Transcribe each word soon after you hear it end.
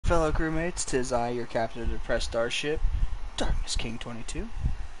fellow crewmates, 'tis I, your captain of the depressed starship, Darkness King 22.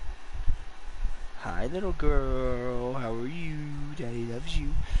 Hi, little girl. How are you? Daddy loves you.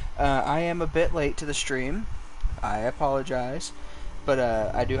 I am a bit late to the stream. I apologize. But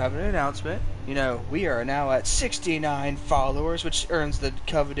I do have an announcement. You know, we are now at 69 followers, which earns the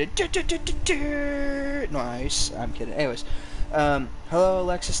coveted... Nice. I'm kidding. Anyways. Hello,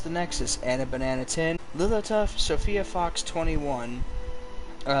 Alexis the Nexus, Anna Banana 10, Lilituff, Sophia Fox 21.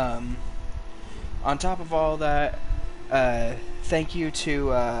 On top of all that, thank you to,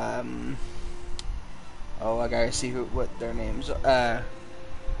 oh, I gotta see what their names are.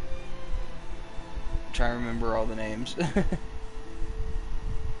 Try to remember all the names.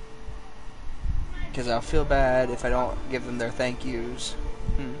 Because I'll feel bad if I don't give them their thank yous.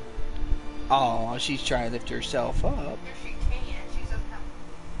 Aw, she's trying to lift herself up. If she can't, she doesn't have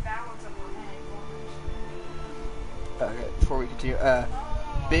balance of her head. Okay, before we continue,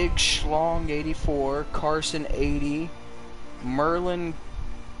 Big Schlong 84, Carson 80, Merlin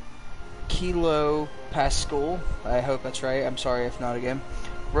Kilo Pascal, I hope that's right, I'm sorry if not again,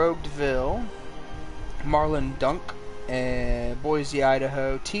 Roguedville, Marlon Dunk, Boise,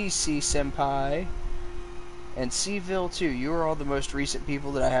 Idaho, TC Senpai, and Seville 2. You are all the most recent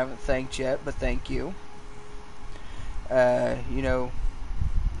people that I haven't thanked yet, but thank you. You know,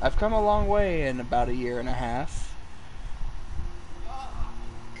 I've come a long way in about a year and a half.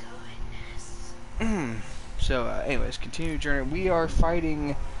 Goodness. So, anyways, continue journey. We are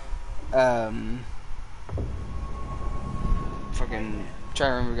fighting, fucking, trying to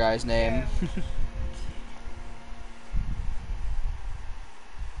remember the guy's name.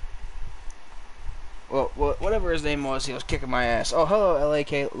 Well, whatever his name was, he was kicking my ass. Oh, hello,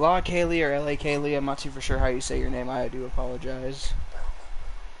 Log Haley or L.A. Kaylee. I'm not too for sure how you say your name. I do apologize.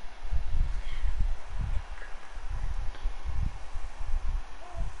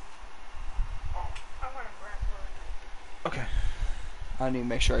 Okay. I need to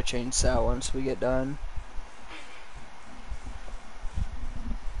make sure I change Sal once we get done.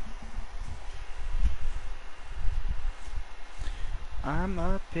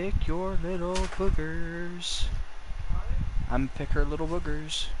 I'ma pick your little boogers. I'm pick her little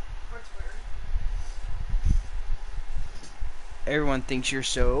boogers. What's weird? Everyone thinks you're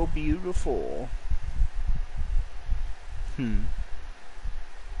so beautiful. Your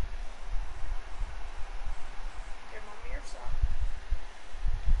mommy or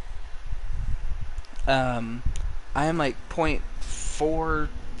son? I am like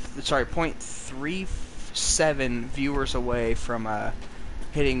 0.37 viewers away from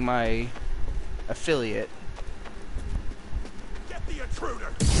hitting my affiliate. Get the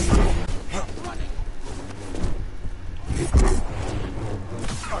intruder! Running!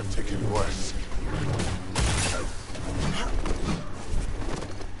 I'm taking worse.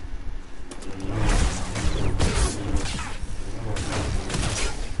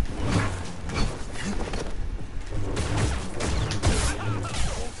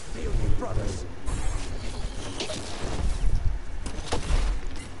 Brothers.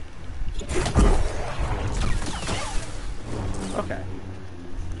 Okay.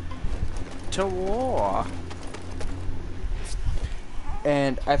 To war.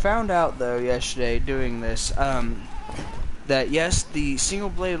 And I found out though yesterday doing this, that yes, the single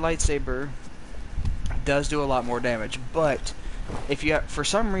blade lightsaber does do a lot more damage, but if you for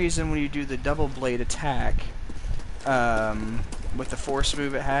some reason when you do the double blade attack, with the force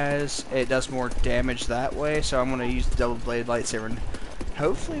move it has, it does more damage that way, so I'm gonna use the double blade lightsaber and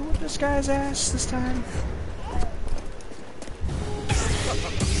hopefully whip this guy's ass this time.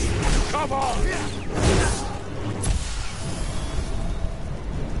 Come on!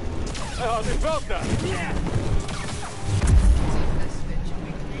 They felt that!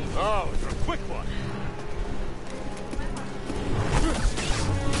 Oh, it's a quick one!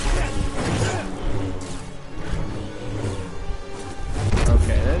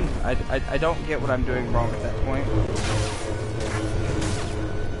 Okay, then I don't get what I'm doing wrong at that point.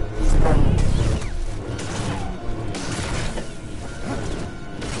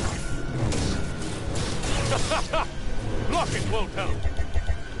 Blocking won't help!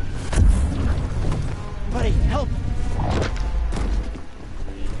 Buddy, help!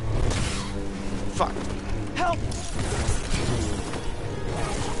 Fuck. Help!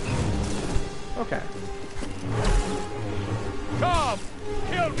 Okay. Come!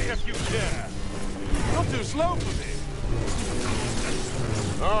 Kill me if you dare! You're too slow for me!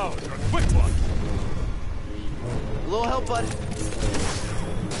 Oh, it's a quick one! A little help, bud.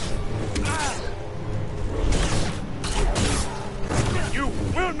 You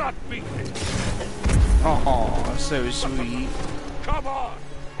will not beat me! Oh, so sweet. Come on!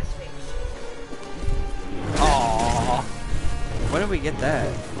 When did we get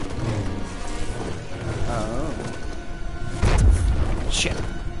that? Oh. Shit.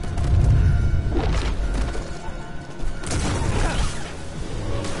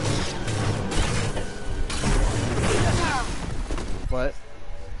 What?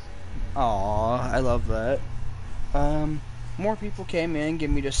 Aw, I love that. More people came in.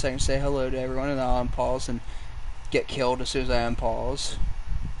 Give me just a second to say hello to everyone, and I'll unpause and get killed as soon as I unpause.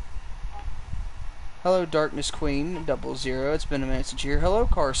 Hello, Darkness Queen 00. It's been a minute since you're here. Hello,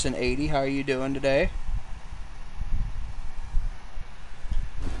 Carson 80. How are you doing today?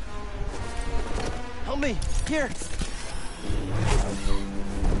 Help me! Here!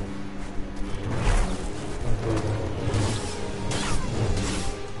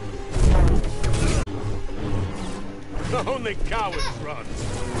 Only cowards run.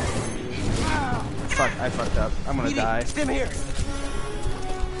 Fuck, I fucked up. I'm gonna die. Stim here!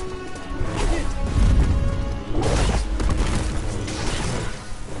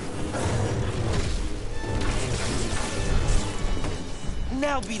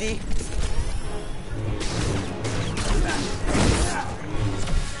 Now, BD!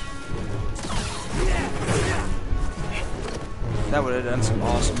 That would have done some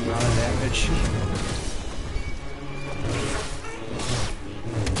awesome amount of damage.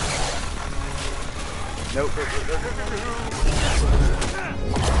 Nope.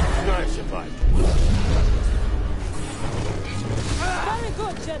 I survived. Very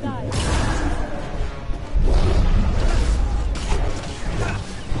good, Jedi.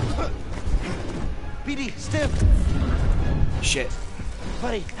 BD, Stim! Shit.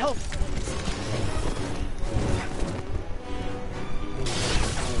 Buddy, help!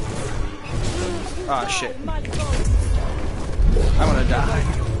 Ah, shit. I'm gonna die.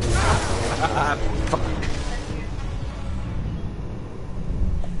 Fuck.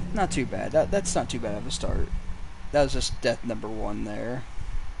 Not too bad. That's not too bad of a start. That was just death number 1 there.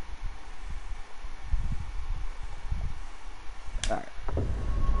 Alright.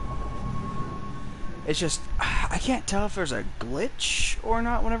 It's just, I can't tell if there's a glitch or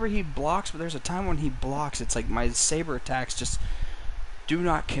not whenever he blocks, but there's a time when he blocks, it's like my saber attacks just do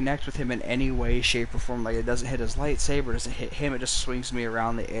not connect with him in any way, shape, or form. Like, it doesn't hit his lightsaber, it doesn't hit him, it just swings me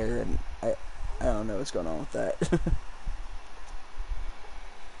around the air, and I don't know what's going on with that. Can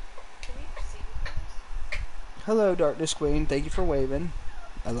you see this? Hello, Darkness Queen. Thank you for waving.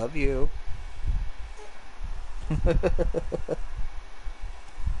 I love you.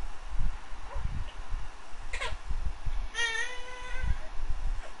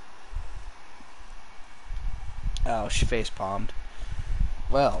 Oh, she face palmed.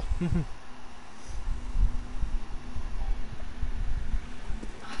 Well.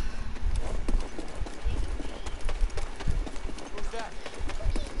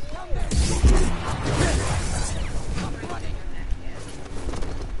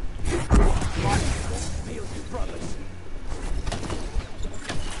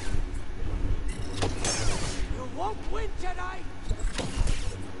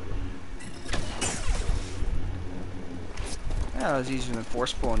 Yeah, that was easier than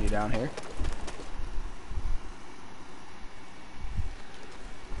force pulling you down here.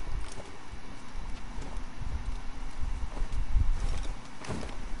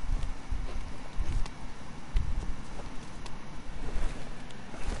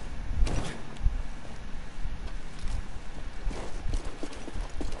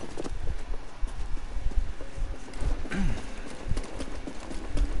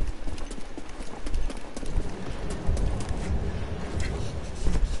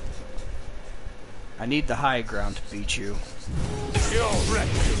 I need the high ground to beat you. You're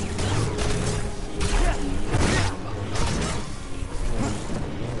wrecked.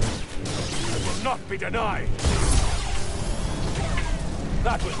 I will not be denied.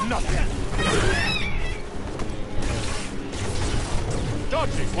 That was nothing.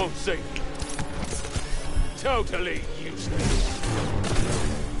 Dodging won't save me. Totally useless.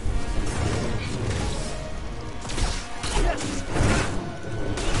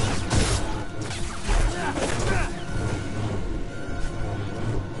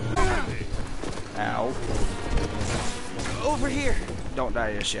 Ow. Over here! Don't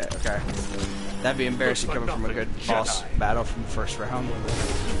die just yet, okay? That'd be embarrassing coming from a good boss battle from the first round.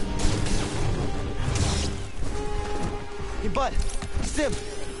 Hey, bud! Stim!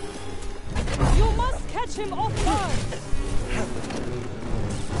 You must catch him off guard.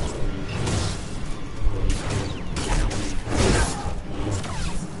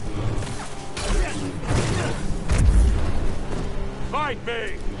 Fight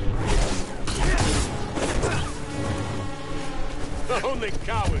me! Only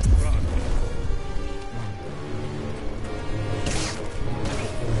cowards run.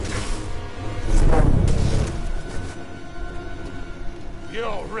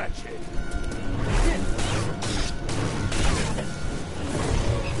 You're wretched.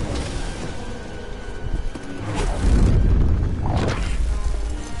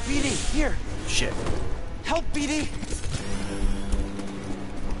 BD, here. Shit. Help, BD.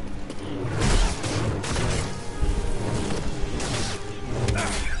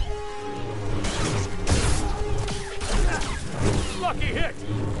 Lucky hit.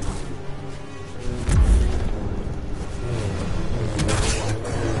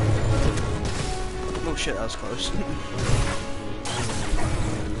 Oh shit, that was close.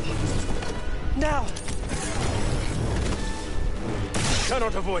 Now.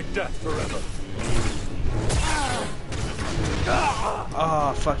 Cannot avoid death forever.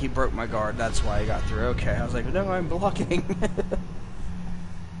 Oh, fuck, he broke my guard. That's why I got through. Okay, I was like, no, I'm blocking.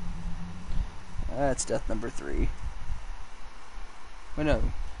 That's death number 3. Wait, no.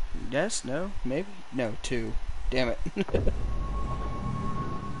 Yes? No? Maybe? No, 2. Damn it.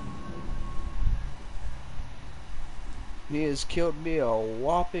 He has killed me a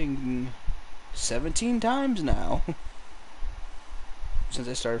whopping 17 times now. Since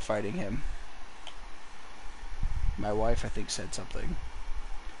I started fighting him. My wife, I think, said something.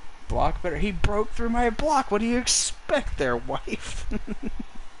 Block better. He broke through my block. What do you expect there, wife?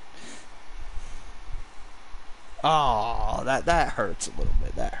 Oh, that hurts a little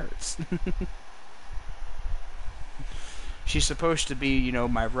bit. That hurts. She's supposed to be, you know,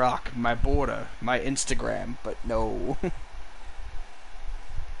 my rock, my border, my Instagram, but no.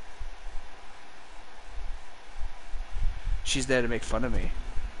 She's there to make fun of me.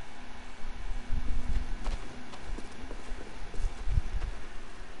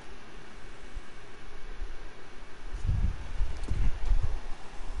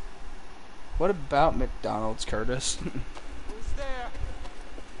 What about McDonald's, Curtis? Who's there?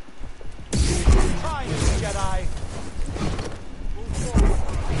 Try it, Jedi.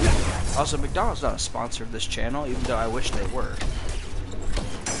 Also, McDonald's not a sponsor of this channel, even though I wish they were.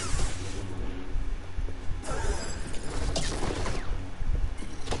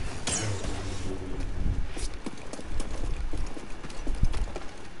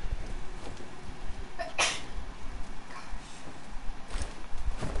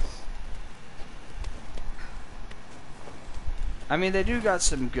 I mean, they do got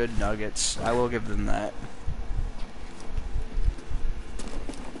some good nuggets. I will give them that.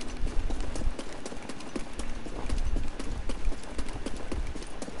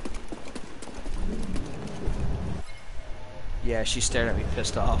 Yeah, she stared at me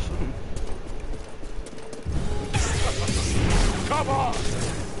pissed off. Come on!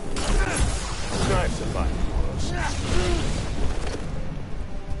 Nice to fight.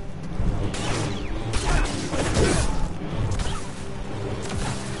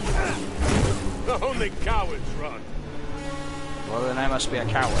 Only cowards run. Well, then I must be a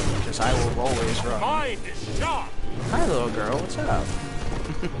coward, because I will always run. Mind is sharp. Hi, little girl. What's up?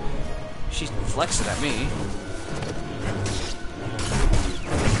 She's flexing at me.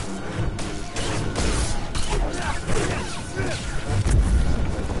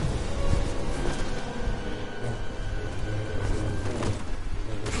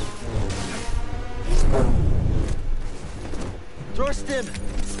 Throw a stim.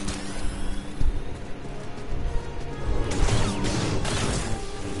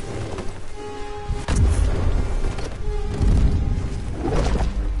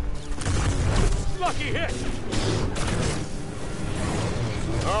 Lucky hit.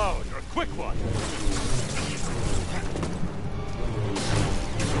 Oh, you're a quick one.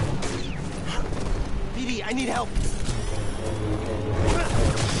 BD, I need help.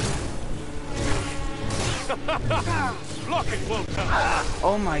 Blocking won't come.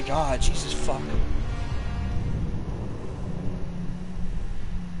 Oh my god, Jesus fuck.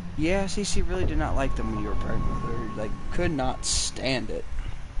 Yeah, CC really did not like them when you were pregnant with her. Like, could not stand it.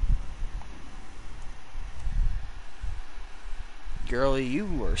 Girlie, you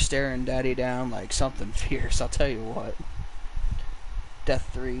were staring daddy down like something fierce, I'll tell you what. Death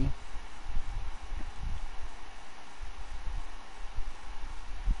 3.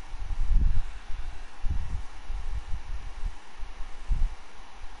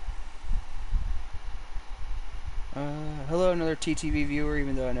 Hello, another TTV viewer,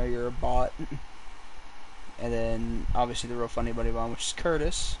 even though I know you're a bot. And then, obviously, the real funny buddy bomb, which is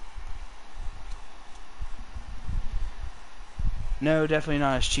Curtis. No, definitely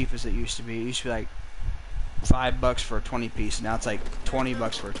not as cheap as it used to be. It used to be like $5 for a 20 piece, and now it's like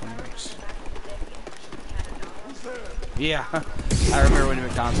 $20 for a 20 piece. Yeah, I remember when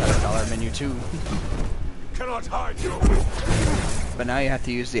McDonald's had a dollar menu too. Cannot hide your weakness. But now you have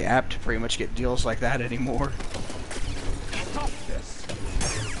to use the app to pretty much get deals like that anymore. Stop this.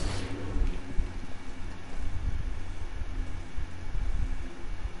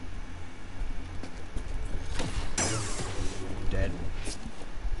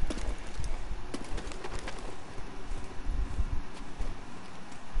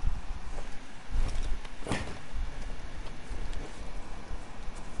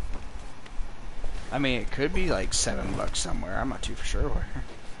 I mean, it could be like $7 somewhere. I'm not too for sure where. Well,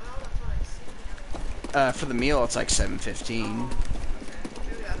 that's what I see. For the meal, it's like $7.15. Okay,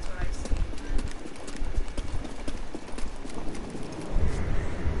 maybe that's what I see.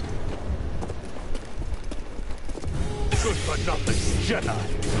 Good for nothing, Jedi.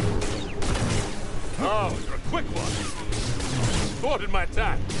 Oh, you're a quick one. Thwarted my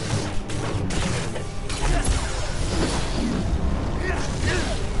attack.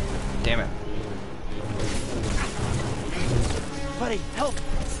 Damn it. Buddy, help!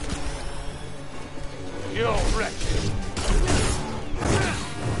 You're wrecked.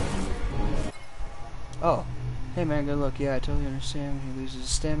 Oh. Hey man, good luck. Yeah, I totally understand. When he loses his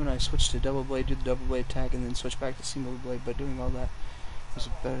stamina, I switch to double blade, do the double blade attack, and then switch back to single blade. But doing all that was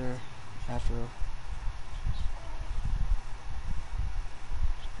better after.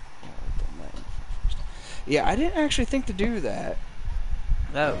 Yeah, I didn't actually think to do that.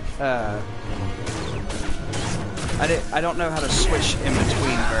 No, I don't know how to switch in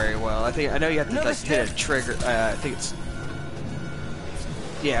between very well. I know you have to like, hit a trigger. I think it's.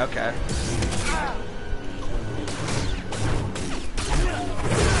 Yeah. Okay.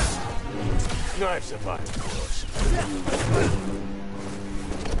 I've survived, of course.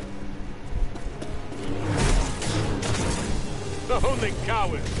 The only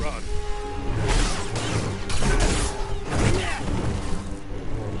cowards run.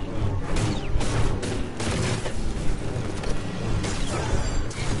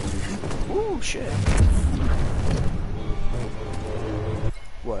 Ooh, shit.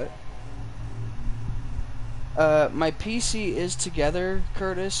 What? My PC is together,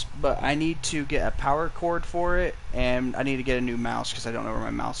 Curtis, but I need to get a power cord for it, and I need to get a new mouse because I don't know where my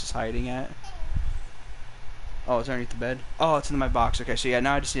mouse is hiding at. Oh, it's underneath the bed? Oh, it's in my box. Okay, so yeah,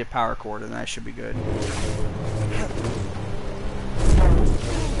 now I just need a power cord, and then I should be good.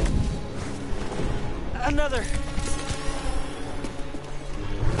 Another!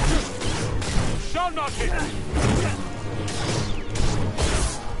 Shall not hit!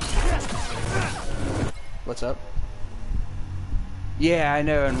 What's up? Yeah, I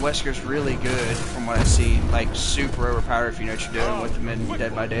know, and Wesker's really good from what I've seen. Like, super overpowered if you know what you're doing with him in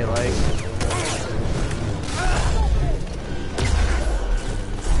Dead by Daylight.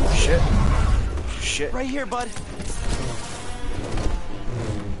 Shit. Shit. Right here, bud.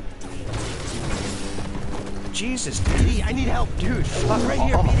 Jesus, dude. BD, I need help. Dude, fuck Right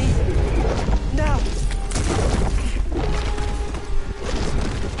here, off. BD. Now.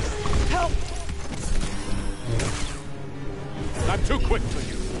 Help! I'm too quick for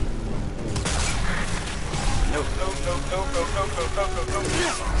you. Nope, nope, nope, nope, nope, nope, nope, nope, nope.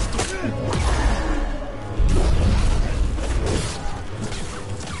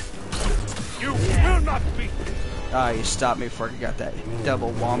 You will not beat me. Ah, you stopped me before I got that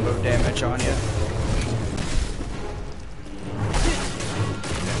double wombo damage on you.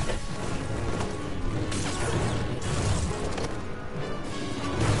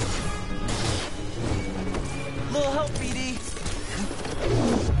 Little help, BD.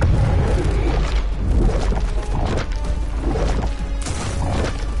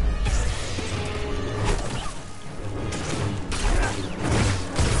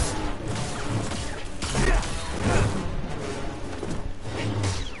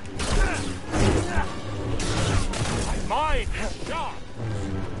 Mine, sharp.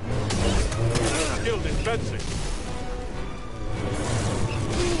 Skilled in fencing.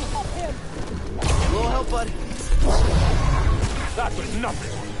 Little help, bud. That was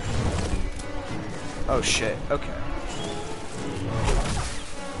nothing. Oh shit, okay.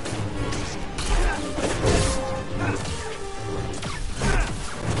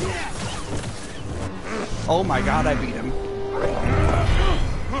 Oh my god, I beat him.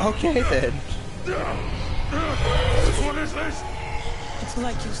 Okay then. What is this? It's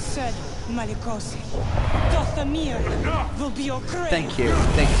like you said, Malikosi. Dathomir will be your grave. Thank you.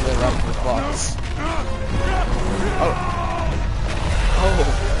 Thank you for the round of applause.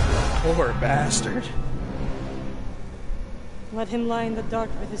 Oh, poor bastard. Let him lie in the dark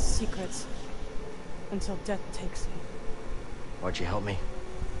with his secrets until death takes him. Why'd you help me?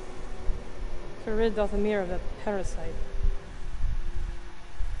 To rid Dathomir of that parasite.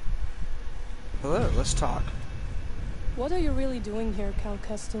 Hello, let's talk. What are you really doing here, Cal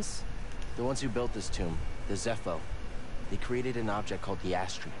Kestis? The ones who built this tomb, the Zepho, they created an object called the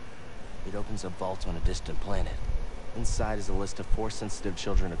Astrium. It opens a vault on a distant planet. Inside is a list of Force-sensitive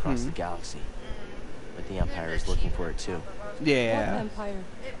children across the galaxy. But the Empire is looking for it too. What Yeah. empire?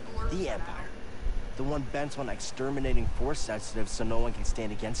 The Empire. The one bent on exterminating Force-sensitives so no one can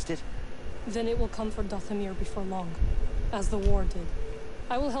stand against it? Then it will come for Dathomir before long, as the war did.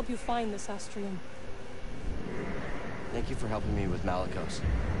 I will help you find this Astrium. Thank you for helping me with Malicos.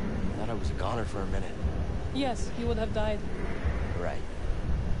 Thought I was a goner for a minute. Yes, you would have died. Right.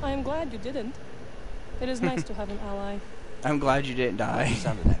 I am glad you didn't. It is nice to have an ally. I'm glad you didn't die. You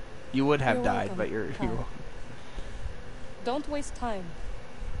sounded that. You would have You're died, welcome, but you're Carl. Don't waste time.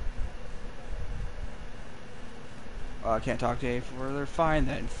 I can't talk to you any further. Fine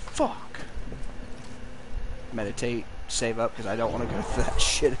then. Fuck. Meditate. Save up because I don't want to go through that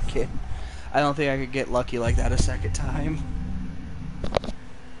shit again. I don't think I could get lucky like that a second time.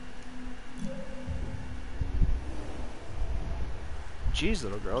 Jeez,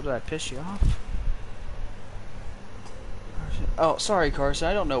 little girl, did I piss you off? Oh, sorry, Carson.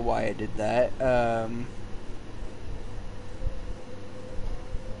 I don't know why I did that.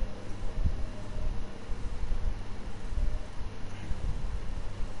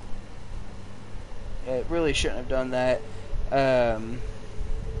 It really shouldn't have done that.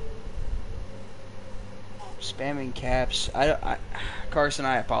 Spamming caps. Carson,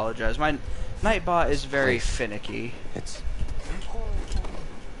 I apologize. My Nightbot is very finicky. It's...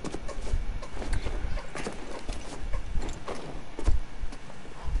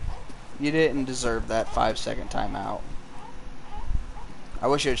 You didn't deserve that 5-second timeout. I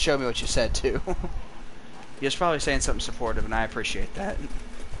wish you had showed me what you said too. You was probably saying something supportive, and I appreciate that.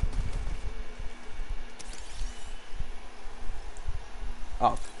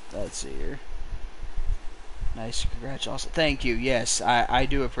 Oh, let's see here. Nice, congratulations. Thank you. Yes, I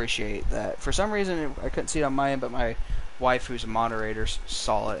do appreciate that. For some reason, I couldn't see it on my end, but my wife, who's a moderator,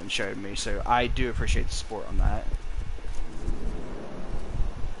 saw it and showed me. So I do appreciate the support on that.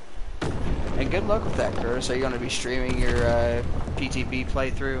 And good luck with that, Curtis. Are you going to be streaming your PTB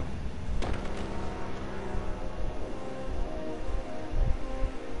playthrough?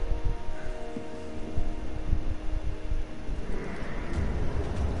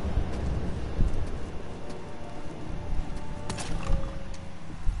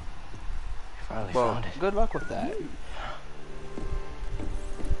 Well, good luck with that.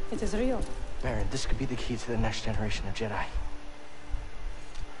 It is real. Baron, this could be the key to the next generation of Jedi.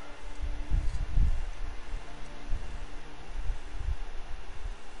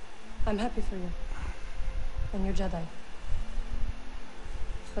 I'm happy for you. And your Jedi.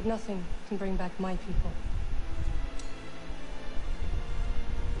 But nothing can bring back my people.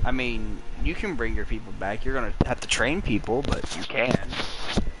 I mean, you can bring your people back. You're going to have to train people, but you can.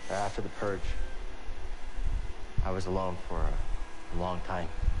 After the Purge, I was alone for a long time.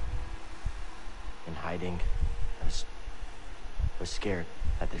 In hiding. I was scared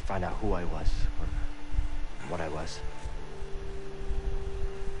that they'd find out who I was, or what I was.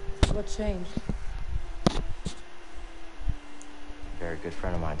 What changed? A very good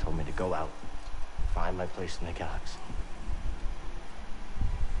friend of mine told me to go out, find my place in the galaxy.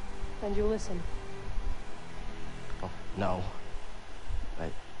 And you listen. Well, no.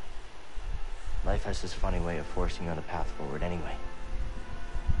 But life has this funny way of forcing you on a path forward anyway.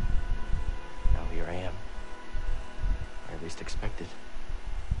 Now here I am. Or at least expected.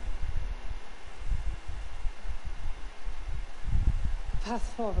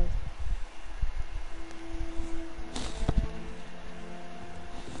 Path forward.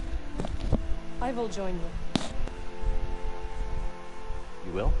 I will join you.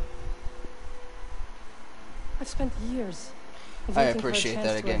 You will? I've spent years I waiting for a appreciate chance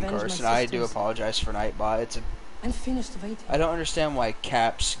that to again, avenge my Carson. I do sisters. apologize for Nightbot. I'm finished waiting. I don't understand why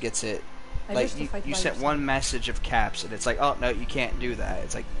Caps gets it. I Like, wish to fight you by sent yourself. one message of Caps, and it's like, oh, no, you can't do that.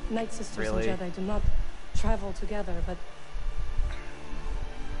 It's like, Night Sisters Really? and Jedi do not travel together, but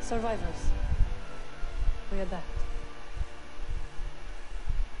survivors. We adapt.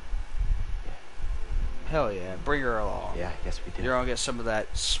 hell yeah, bring her along. Yeah, I guess we did. You're gonna get some of that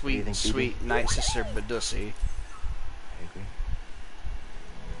do you sweet, think, sweet BB? Night Sister Badusi. I agree.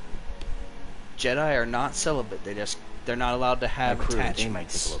 Jedi are not celibate. They're not allowed to have My crew, they might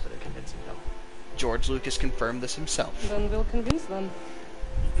attachments. take a little bit of convincing, though. George Lucas confirmed this himself. Then we'll convince them.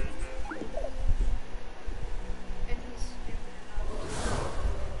 And he's stupid enough to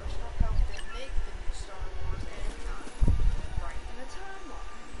somehow to make the new Star Wars and not right in the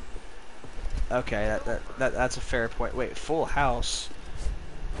timeline. Okay, that's a fair point. Wait, Full House.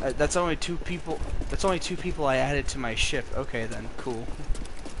 That's only two people. That's only two people I added to my ship. Okay, then cool.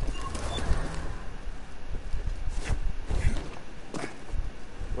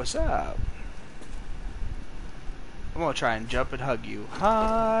 What's up? I'm gonna try and jump and hug you.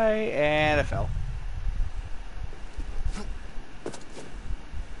 Hi, and I fell.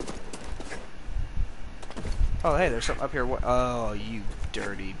 Oh, hey, there's something up here. Oh, you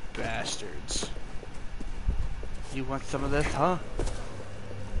dirty bastards. You want some of this, huh?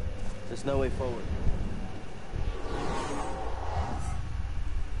 There's no way forward.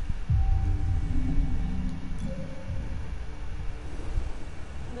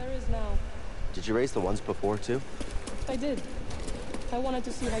 Did you raise the ones before, too? I did. I wanted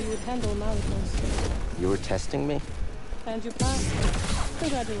to see how you would handle Malicos. You were testing me? And you passed.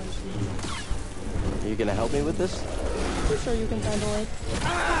 Congratulations. Are you gonna help me with this? I'm sure you can handle it.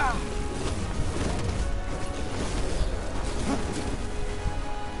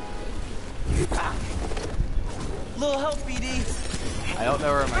 Little help, BD. I don't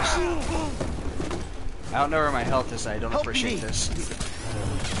know where my health is. I don't Help appreciate me. this.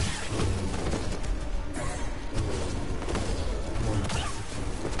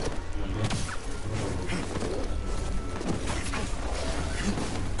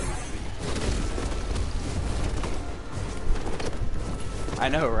 I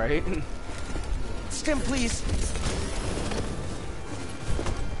know, right? Stim, please.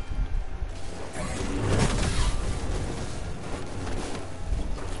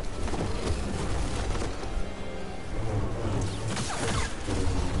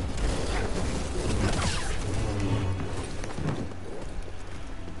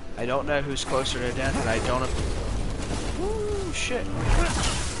 I don't know who's closer to death, and I don't. Ooh, shit.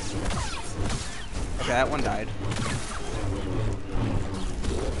 Okay, that one died.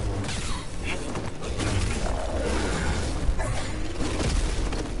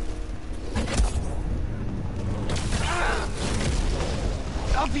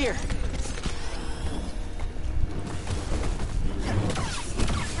 Up here.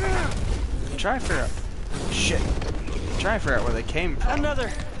 Try and figure out. Shit. Try and figure out where they came from.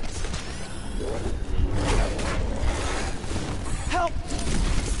 Another. Help.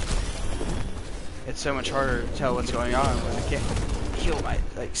 It's so much harder to tell what's going on when I can't heal my,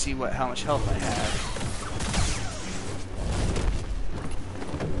 like, see how much health I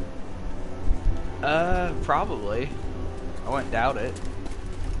have. Probably. I wouldn't doubt it.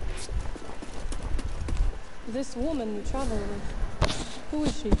 This woman you travel with, who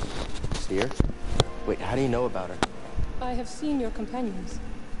is she? See her? Wait, how do you know about her? I have seen your companions.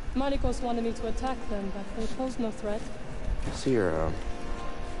 Malicos wanted me to attack them, but they posed no threat. See her,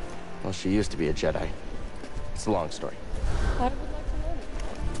 well, she used to be a Jedi. It's a long story. I would like to learn it.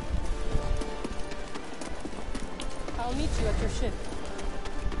 I'll meet you at your ship.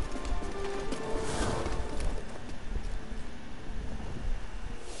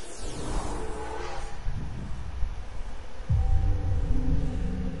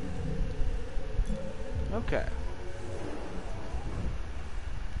 Okay.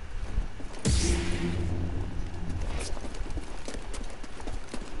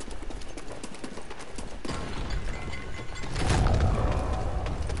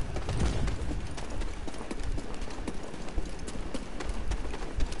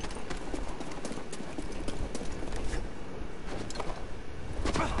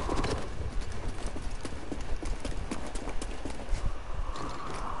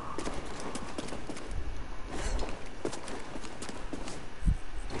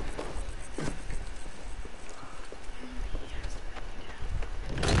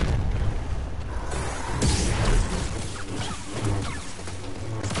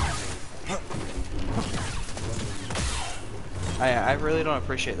 I really don't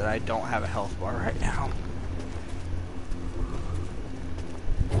appreciate that I don't have a health bar right now.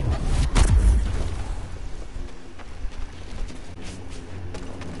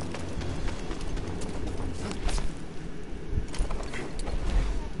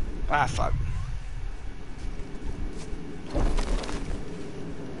 Ah, fuck.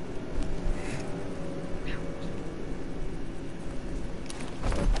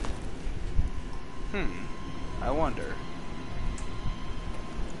 I wonder.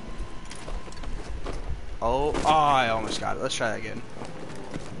 Oh, I almost got it. Let's try that again.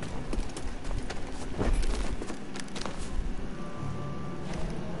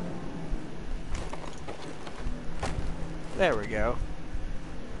 There we go.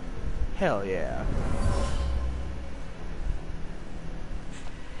 Hell yeah.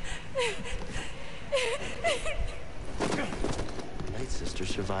 Night Sister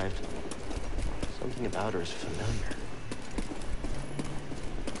survived. Something about her is familiar.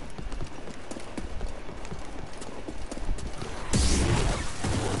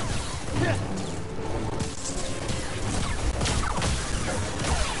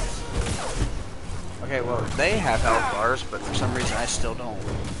 Okay, well, they have health bars, but for some reason I still don't.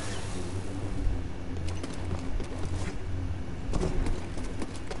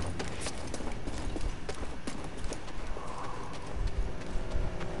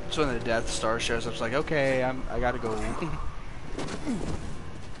 So when the Death Star shows up, it's like, okay, I gotta go.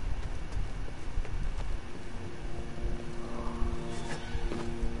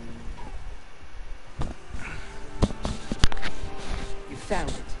 You found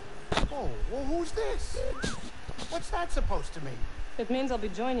it. Oh, well, this? What's that supposed to mean? It means I'll be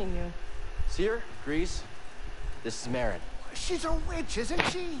joining you. Seer, Grease, this is Marin. She's a witch, isn't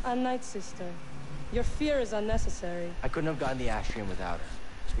she? A night sister. Your fear is unnecessary. I couldn't have gotten the Astrium without her.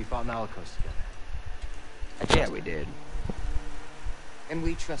 We fought Malicos together. Yeah, we did. And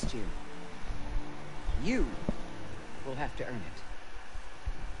we trust you. You will have to earn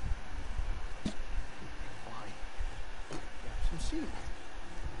it. Fine. Grab some seed. You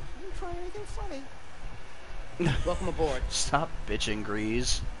didn't try anything funny. Welcome aboard. Stop bitching,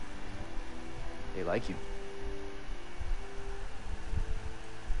 Grease. They like you.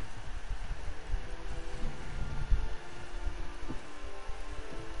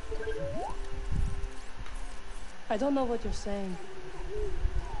 I don't know what you're saying.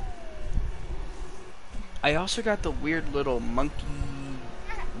 I also got the weird little monkey,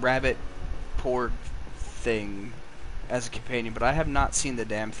 rabbit, porg thing as a companion, but I have not seen the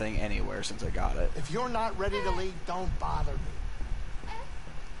damn thing anywhere since I got it. If you're not ready to leave, don't bother me.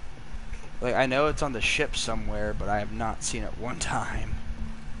 Like, I know it's on the ship somewhere, but I have not seen it one time.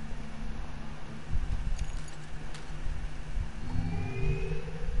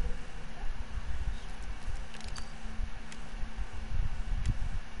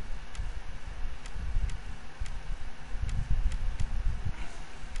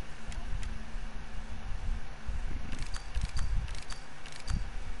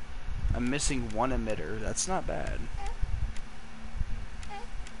 I'm missing one emitter. That's not bad.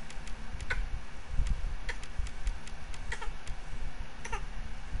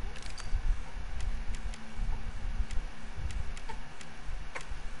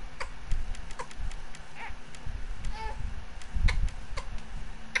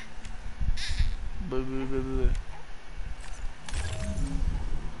 Boo, boo, boo, boo.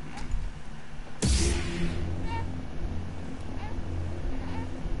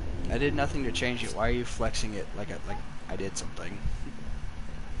 I did nothing to change it. Why are you flexing it like I did something?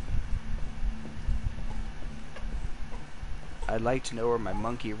 I'd like to know where my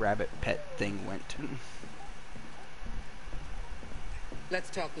monkey rabbit pet thing went. Let's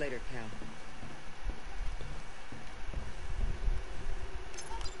talk later, Cal.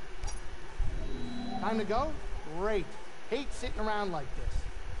 Time to go? Great. Hate sitting around like this.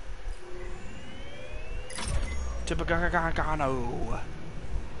 Tipagagagano.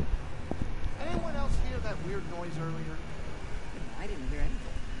 Anyone else hear that weird noise earlier? I didn't hear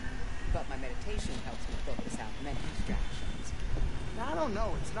anything. But my meditation helps me focus out many distractions. I don't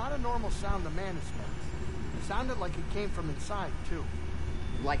know. It's not a normal sound the man has made. It sounded like it came from inside, too.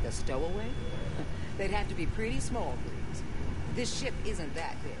 Like a stowaway? They'd have to be pretty small, Grease. This ship isn't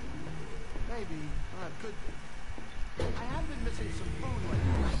that big. Maybe. Could be. I have been missing some food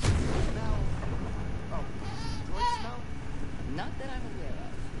lately. Smell. Oh, droid smell? Not that I'm aware of.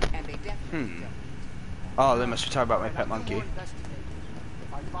 And they definitely don't. Oh, they must be talking about my pet monkey.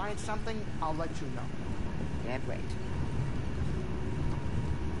 If I find something, I'll let you know. Can't wait.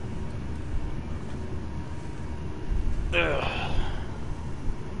 Ugh.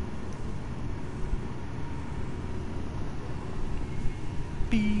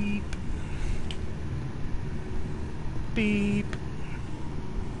 Beep. Beep.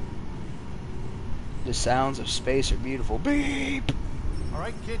 The sounds of space are beautiful. Beep. All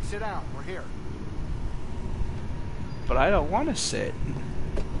right, kids, sit down. We're here. But I don't want to sit.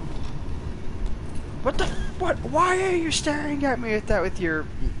 What the? What? Why are you staring at me with that with your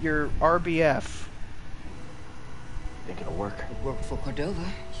RBF? Think it'll work. It worked for Cordova.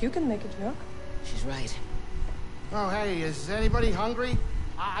 You can make it work. She's right. Oh, hey, is anybody hungry?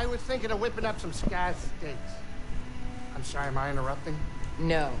 I was thinking of whipping up some Skaz steaks. I'm sorry, am I interrupting?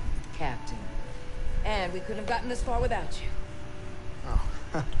 No, Captain. And we couldn't have gotten this far without you. Oh,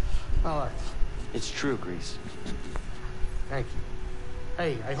 all right. It's true, Grease. Thank you.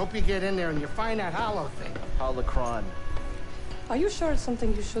 Hey, I hope you get in there and you find that hollow thing. Holocron. Are you sure it's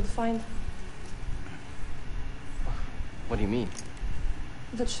something you should find? What do you mean?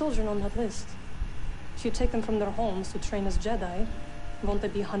 The children on that list. If you take them from their homes to train as Jedi, won't they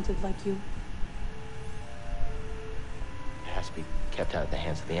be hunted like you? It has to be kept out of the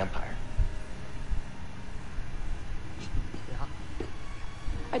hands of the Empire. Yeah.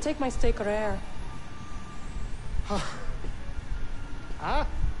 I take my steak rare. Huh?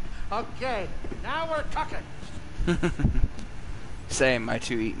 Okay, now we're talking. Same, I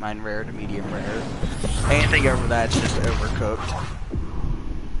too eat mine rare to medium rare. Anything over that's just overcooked.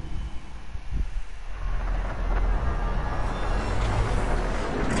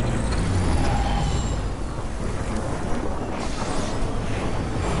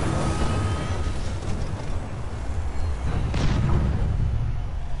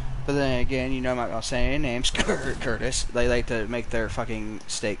 But then again, you know I'm not gonna say any names. Curtis. They like to make their fucking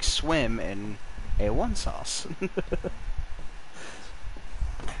steaks swim in A1 sauce.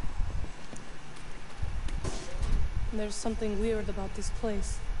 There's something weird about this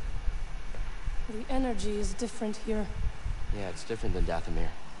place. The energy is different here. Yeah, it's different than Dathomir.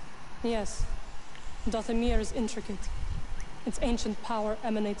 Yes. Dathomir is intricate. Its ancient power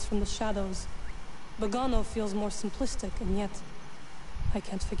emanates from the shadows. Bogano feels more simplistic, and yet I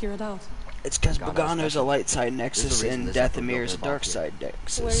can't figure it out. It's because Bogano's Bogano's a special. light side There's nexus a reason and this Zephyr Dathomir's a built dark their side Where your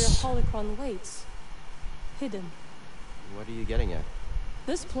nexus. holocron waits. Hidden. What are you getting at?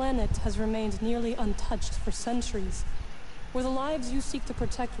 This planet has remained nearly untouched for centuries. Were the lives you seek to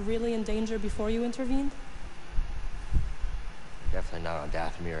protect really in danger before you intervened? Definitely not on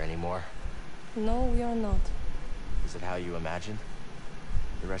Dathomir anymore. No, we are not. Is it how you imagined?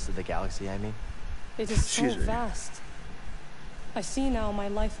 The rest of the galaxy, I mean? It is so Excuse me. vast. I see now my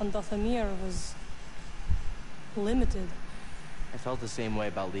life on Dathomir was limited. I felt the same way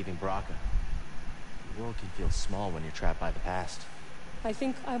about leaving Bracca. The world can feel small when you're trapped by the past. I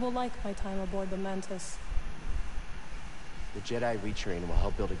think I will like my time aboard the Mantis. The Jedi retrain will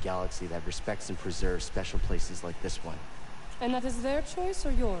help build a galaxy that respects and preserves special places like this one. And that is their choice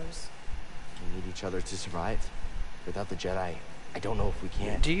or yours? We need each other to survive. Without the Jedi, I don't know if we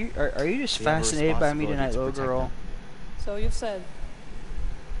can. Do you are you just We have a fascinated by me tonight, responsibility to little protect girl? them. So you've said.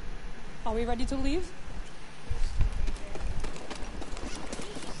 Are we ready to leave?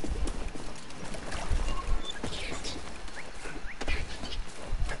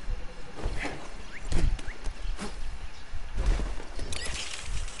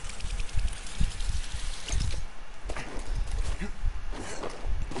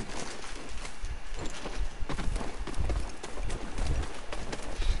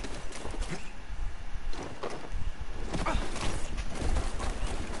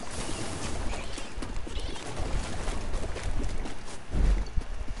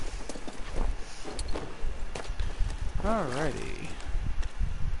 Alrighty.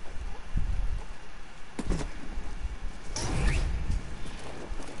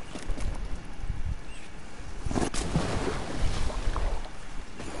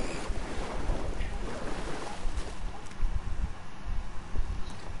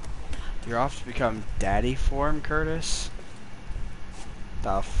 You're off to become daddy form, Curtis?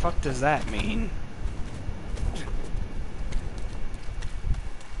 The fuck does that mean?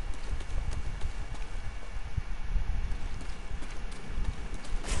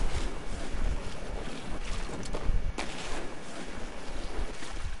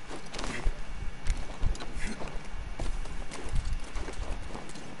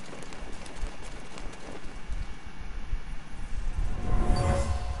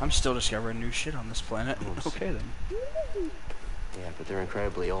 I'm still discovering new shit on this planet. Oops. Okay then. Yeah, but they're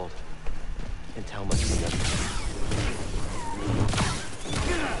incredibly old. And tell much from them.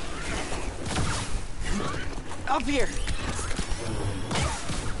 Up here!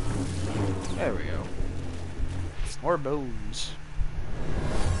 There we go. More bones.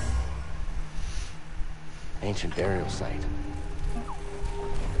 Ancient burial site.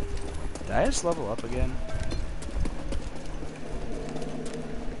 Did I just level up again?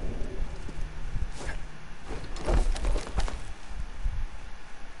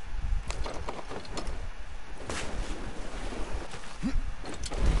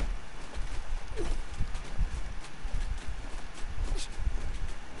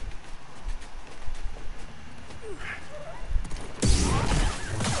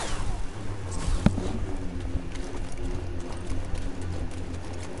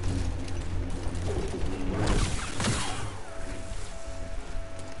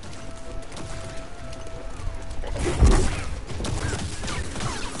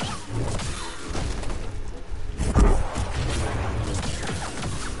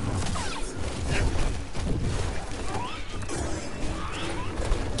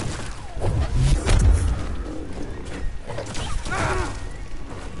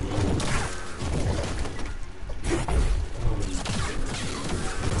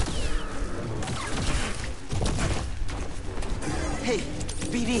 Hey,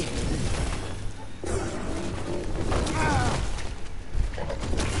 BD.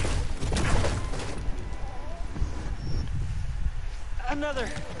 Another.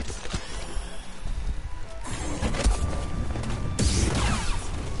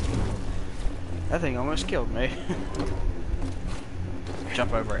 That thing almost killed me.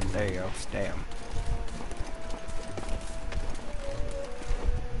 Jump over it. There you go. Damn.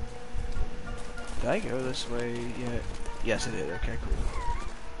 Did I go this way yet? Yes, I did. Okay, cool.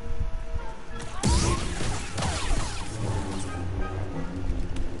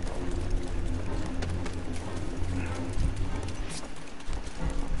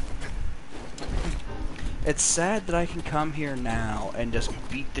 It's sad that I can come here now and just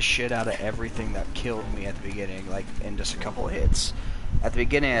beat the shit out of everything that killed me at the beginning, like, in just a couple of hits. At the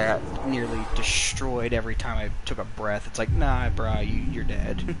beginning, I got nearly destroyed every time I took a breath. It's like, nah, brah, you're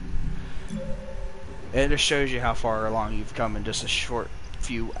dead. It just shows you how far along you've come in just a short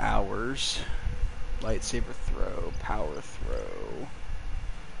few hours. Lightsaber throw, power throw.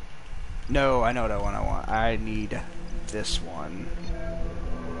 No, I know what I want. I need this one.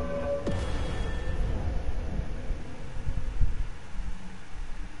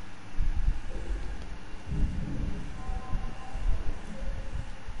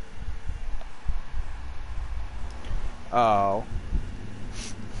 Oh.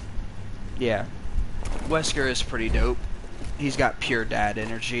 Yeah. Wesker is pretty dope. He's got pure dad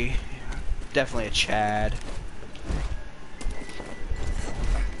energy. Definitely a Chad.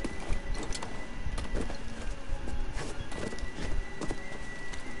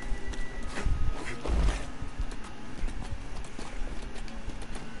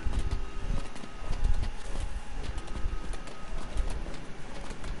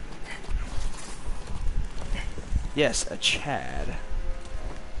 Yes, a Chad.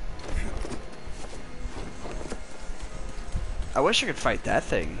 I wish I could fight that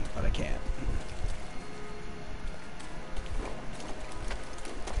thing, but I can't.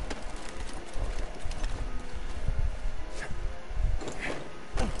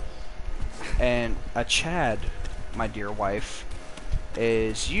 And a Chad, my dear wife,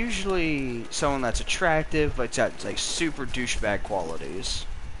 is usually someone that's attractive, but got like super douchebag qualities.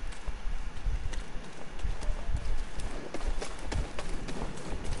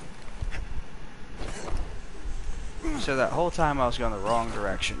 So that whole time I was going the wrong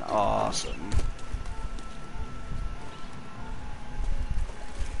direction. Awesome.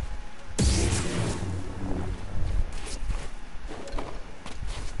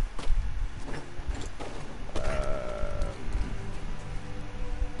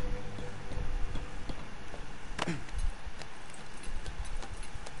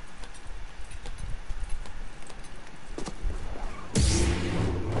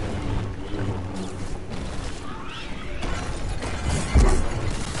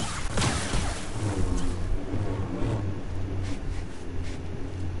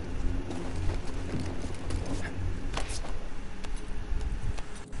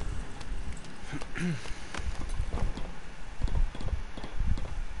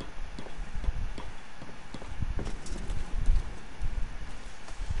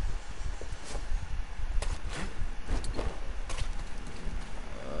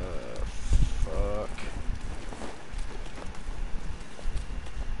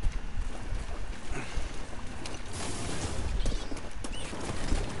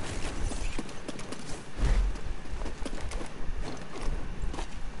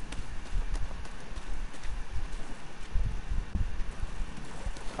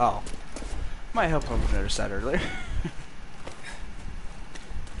 Oh. Might help him notice that earlier.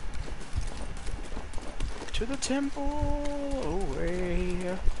 To the temple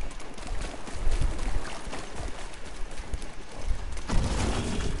away.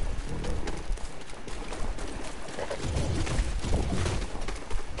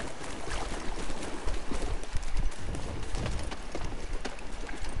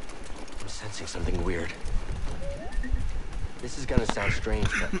 I'm sensing something weird. This is gonna sound strange,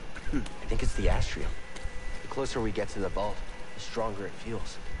 but I think it's the Astrium. The closer we get to the vault, the stronger it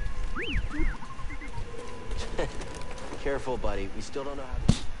feels. Careful, buddy. We still don't know how.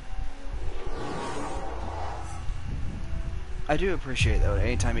 I do appreciate though,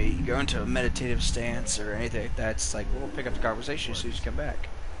 anytime you go into a meditative stance or anything like that, it's like, we'll pick up the conversation as soon as you come back.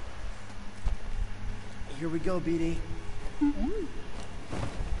 Here we go, BD.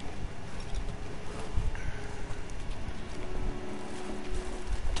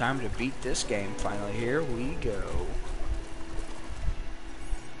 Time to beat this game finally. Here we go.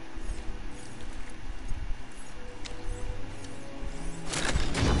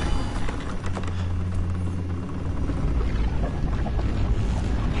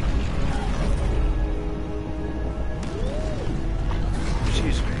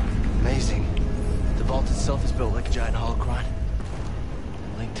 Excuse me. Amazing. The vault itself is built like a giant holocron.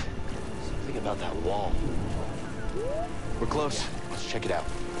 Linked. Something about that wall. We're close. Let's check it out.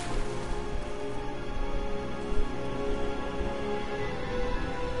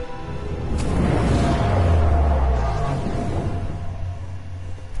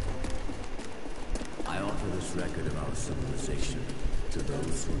 I offer this record of our civilization to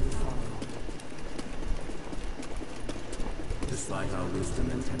those who will follow. Despite our wisdom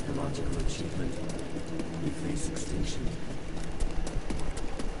and technological achievement, we face extinction.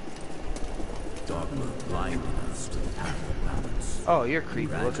 Dogma blinded us to the path of balance. Oh, you're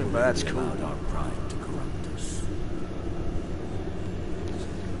creepy looking, but that's cool. Allowed our pride to corrupt us.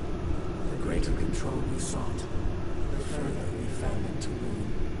 The greater control we sought, the further we found it to move.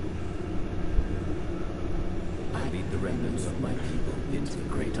 I lead the remnants of my people into the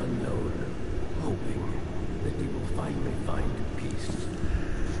great unknown, hoping that we will finally find peace.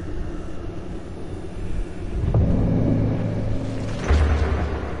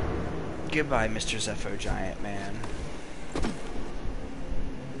 Goodbye, Mr. Zepho Giant Man.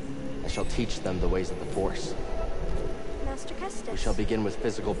 I shall teach them the ways of the Force. Master Kestis. We shall begin with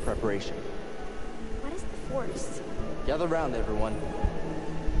physical preparation. What is the Force? Gather round, everyone.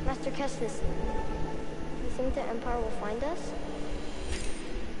 Master Kestis, you think the Empire will find us?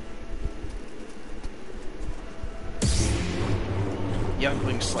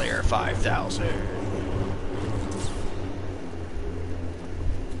 Youngling Slayer 5000.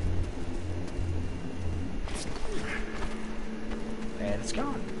 And it's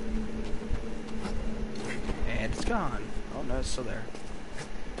gone. And it's gone. Oh no, it's still there.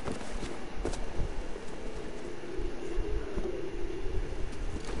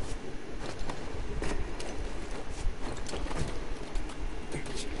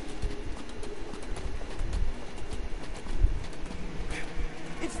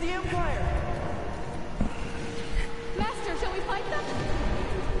 It's the Empire! Master, shall we fight them?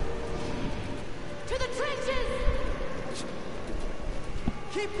 To the trenches!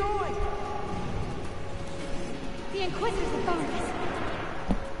 Keep going! The Inquisitors have found us.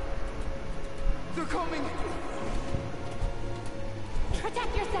 They're coming!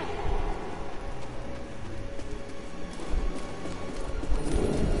 Protect yourself!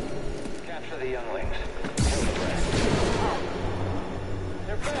 Capture the younglings. Kill the rest.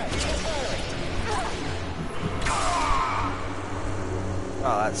 They're back! They're firing!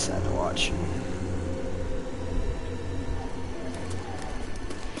 Oh, that's sad to watch.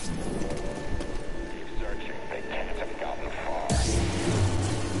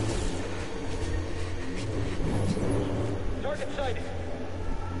 Target sighted.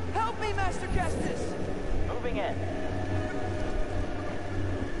 Help me, Master Kestis! Moving in.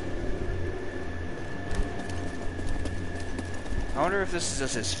 I wonder if this is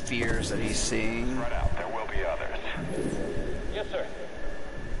just his fears that he's seeing. Spread out. There will be others. Yes, sir.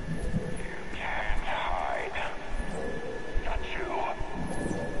 You can't hide. Not you.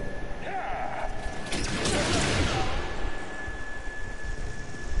 Yeah.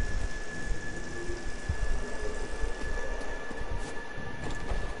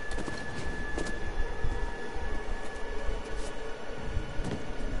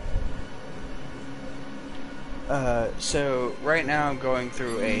 So right now I'm going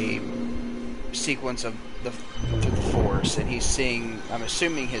through a sequence of the Force, and he's seeing, I'm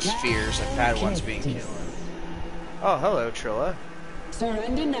assuming, his fears of Padawans being killed. Oh, hello, Trilla.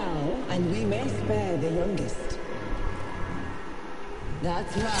 Surrender now, and we may spare the youngest.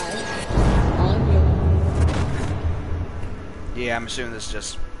 That's right. On your... Yeah, I'm assuming this is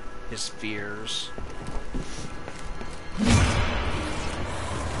just his fears.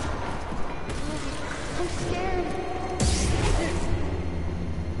 I'm scared.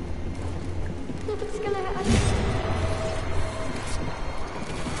 Look, it's gonna happen.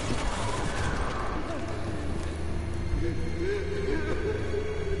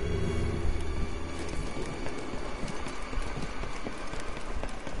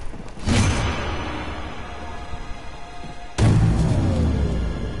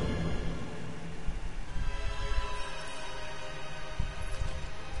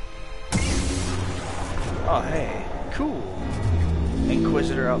 Oh, hey, cool.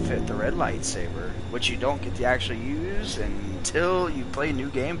 Inquisitor outfit, the red lightsaber, which you don't get to actually use until you play New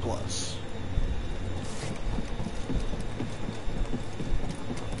Game Plus.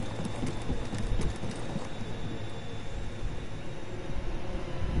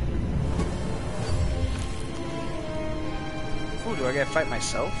 Ooh, do I gotta fight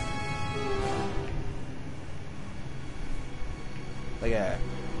myself? Like a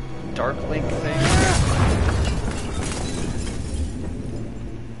Dark Link thing?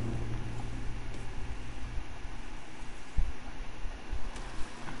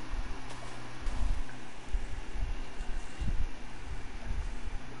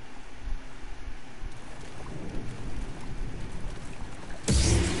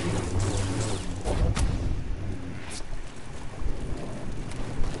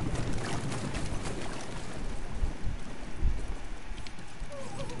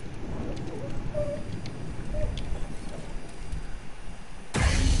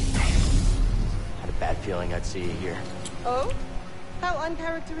 Feeling I'd see you here. Oh? How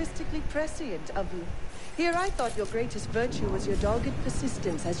uncharacteristically prescient of you. Here I thought your greatest virtue was your dogged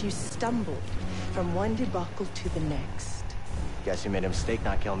persistence as you stumbled from one debacle to the next. Guess you made a mistake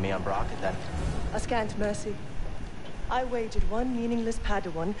not killing me on Brockett then. A scant mercy. I wagered one meaningless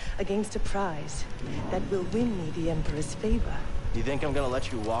Padawan against a prize that will win me the Emperor's favor. You think I'm gonna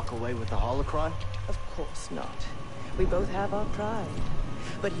let you walk away with the holocron? Of course not. We both have our pride.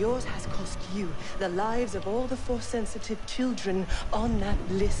 But yours has cost you the lives of all the Force-sensitive children on that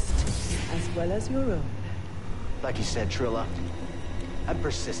list, as well as your own. Like you said, Trilla, I'm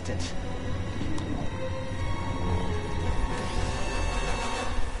persistent.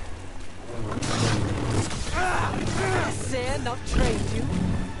 Cere not trained you?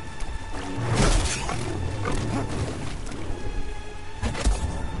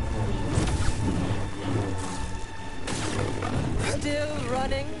 Still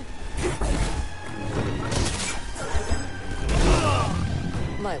running?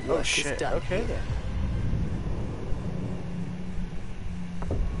 My work is done. Okay then.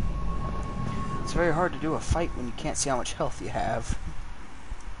 It's very hard to do a fight when you can't see how much health you have.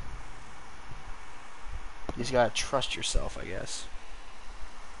 You just gotta trust yourself, I guess.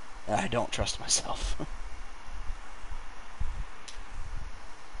 I don't trust myself.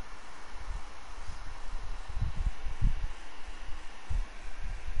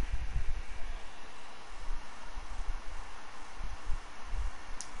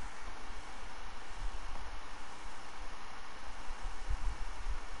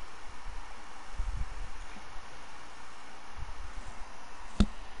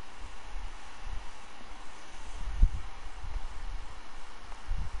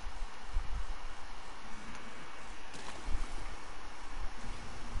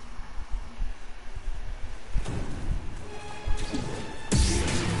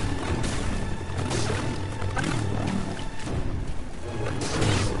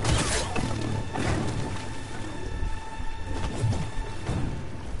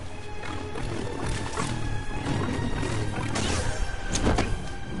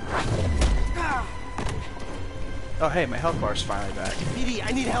 Oh hey, my health bar's finally back. BD,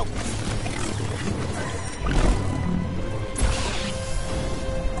 I need help.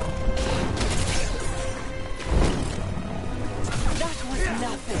 That was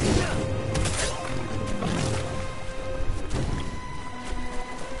nothing.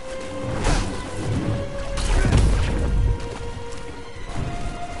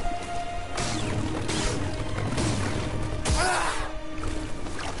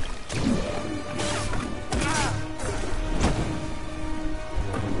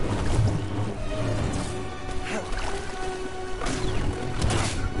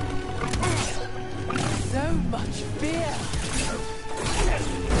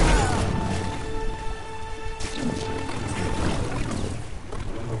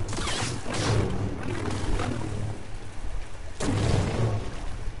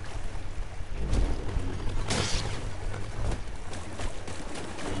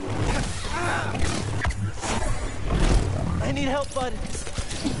 I need help, bud.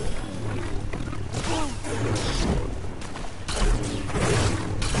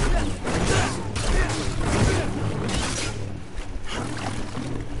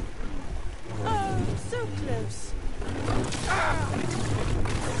 Oh, so close.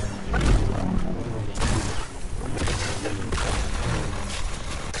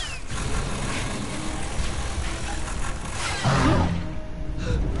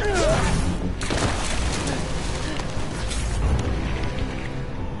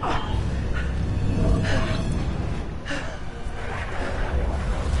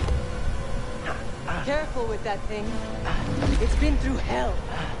 Careful with that thing. It's been through hell.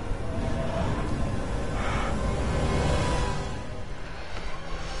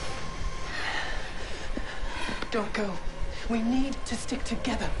 Don't go. We need to stick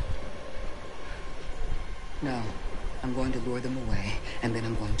together. No. I'm going to lure them away, and then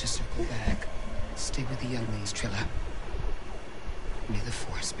I'm going to circle back. Stay with the younglings, Trilla. May the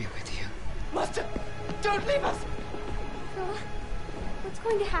Force be with you. Master! Don't leave us! Trilla, what's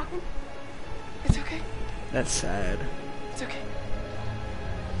going to happen? It's okay. That's sad. It's okay.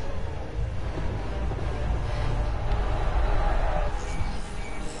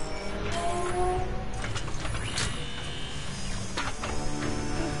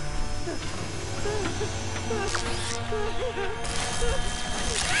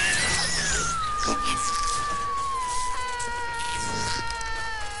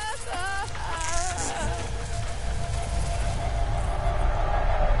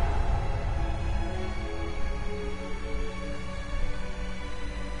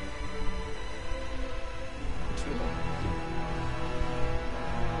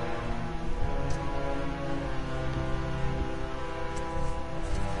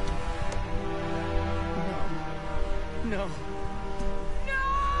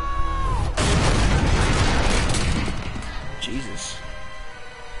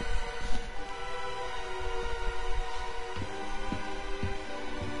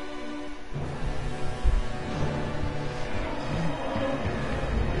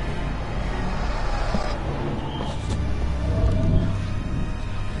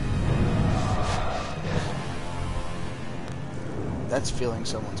 That's feeling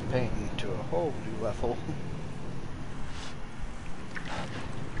someone's pain to a whole new level.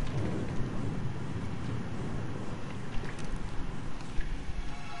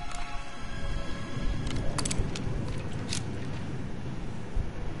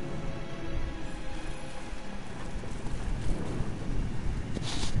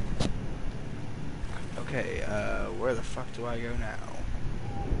 Okay, where the fuck do I go now?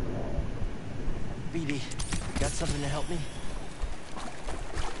 BD, got something to help me?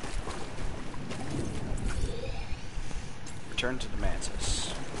 Return to the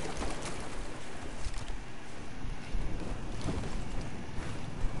Mantis.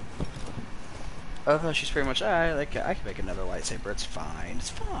 Although she's pretty much, I can make another lightsaber. It's fine.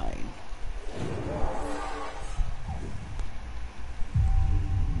 It's fine.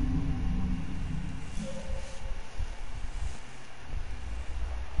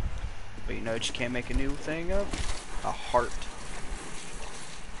 But you know what you can't make a new thing of? A heart.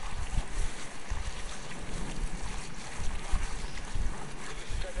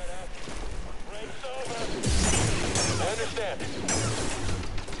 I understand.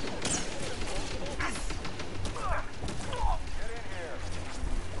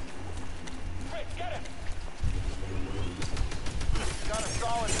 Got a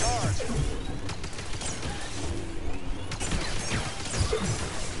solid guard.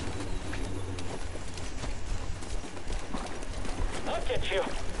 I'll get you.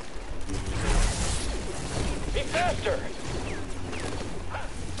 Be faster.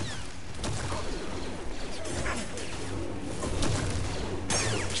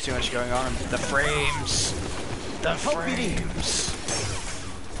 There's too much going on. The frames. The frames.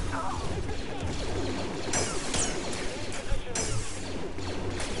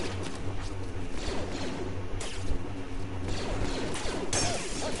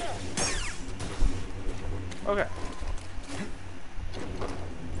 Okay.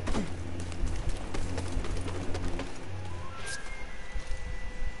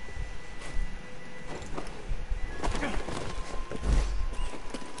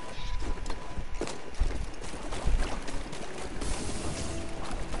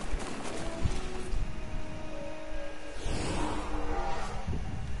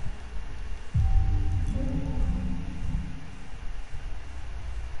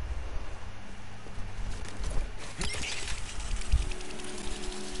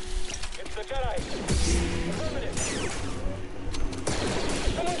 It's the Jedi. Affirmative.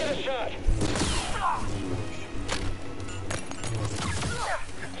 Someone get a shot.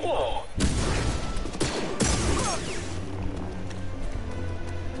 Whoa.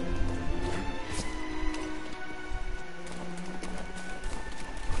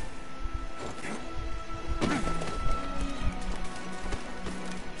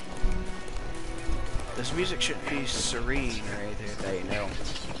 This music shouldn't be serene or anything like that, you know.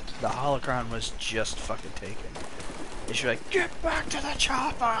 The holocron was just fucking taken. It should be like, get back to the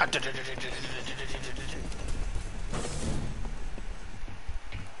chopper!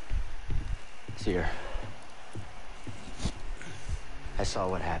 Seer, I saw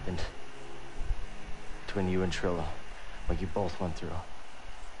what happened between you and Trilla, what you both went through.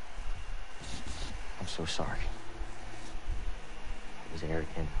 I'm so sorry. It was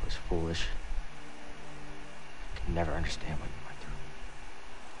arrogant, it was foolish. I could never understand what you went through.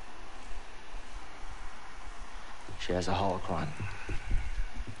 She has a holocron.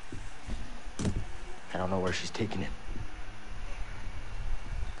 I don't know where she's taking it.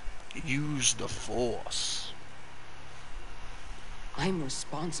 Use the Force. I'm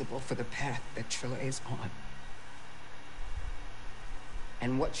responsible for the path that Trilla is on.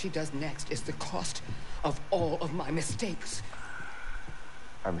 And what she does next is the cost of all of my mistakes.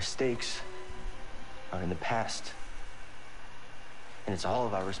 Our mistakes are in the past. And it's all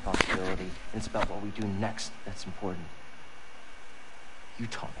of our responsibility. And it's about what we do next that's important. You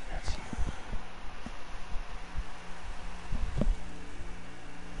taught me that, Seer.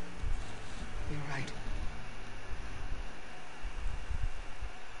 You're right.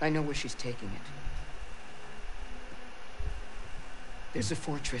 I know where she's taking it. There's a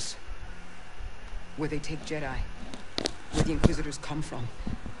fortress where they take Jedi, where the Inquisitors come from.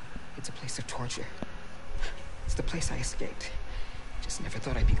 It's a place of torture. It's the place I escaped. Just never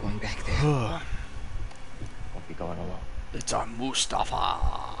thought I'd be going back there. Won't be going alone. It's on Mustafa.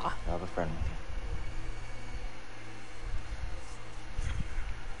 I have a friend with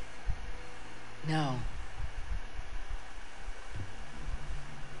you. No.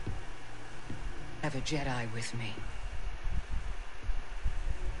 I have a Jedi with me.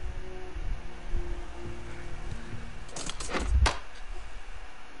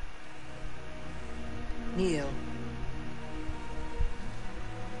 Neil.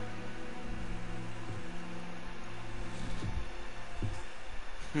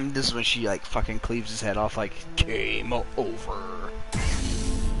 This is when she like fucking cleaves his head off, like game over.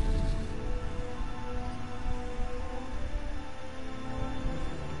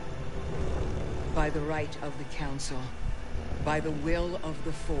 By the right of the Council, by the will of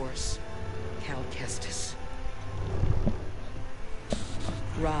the Force, Cal Kestis.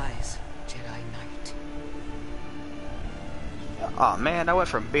 Rise, Jedi Knight. Oh man, I went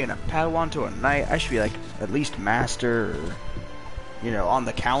from being a Padawan to a knight. I should be like at least master, or, you know, on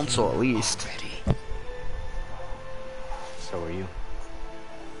the council at least. So are you.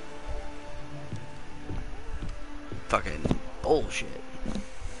 Fucking bullshit.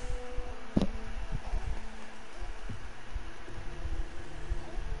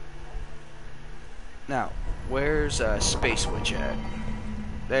 Now, where's Space Witch at?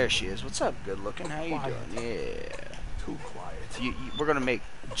 There she is. What's up, good looking? How you doing? Yeah. Too quiet. We're gonna make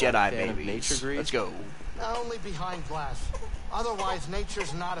Jedi Fan of babies. nature greed? Let's go. Only behind glass. Otherwise,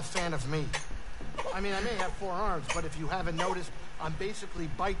 nature's not a fan of me. I mean, I may have 4 arms, but if you haven't noticed, I'm basically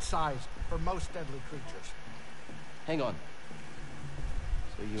bite-sized for most deadly creatures. Hang on.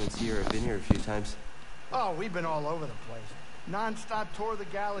 So you and Sierra have been here a few times? Oh, we've been all over the place. Non-stop tour of the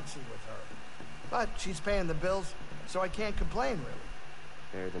galaxy with her. But she's paying the bills, so I can't complain, really.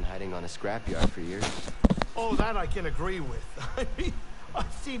 Better than hiding on a scrapyard for years. Oh, that I can agree with. I mean,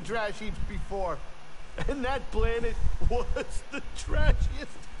 I've seen trash heaps before, and that planet was the trashiest.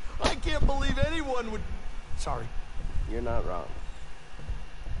 I can't believe anyone would... Sorry. You're not wrong.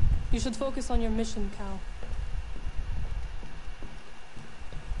 You should focus on your mission, Cal.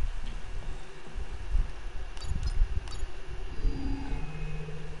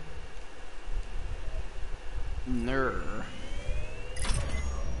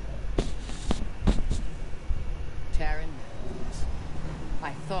 Taron Mills.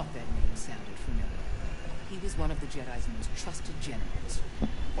 I thought that name sounded familiar. He was one of the Jedi's most trusted generals.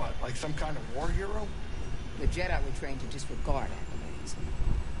 What, like some kind of war hero? The Jedi were trained to disregard accolades.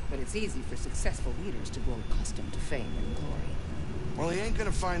 But it's easy for successful leaders to grow accustomed to fame and glory. Well, he ain't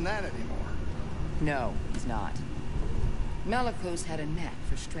gonna find that anymore. No, he's not. Malicos had a knack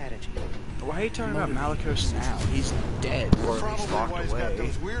for strategy. Why are you talking about Malicos now? He's dead, or at least Probably locked why he's got away.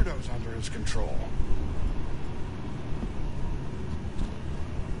 those weirdos under his control.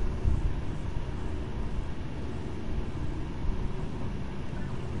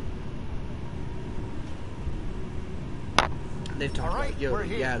 They've talked All right, about we're Yoda,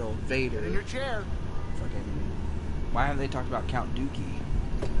 here. Yaddle, Vader. Get in your chair. Fucking. Why haven't they talked about Count Dookie?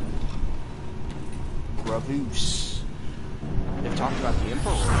 Gravus. They've talked about the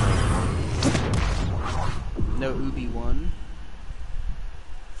Emperor. No Obi-Wan.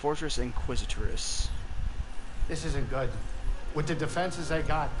 Fortress Inquisitress. This isn't good. With the defenses they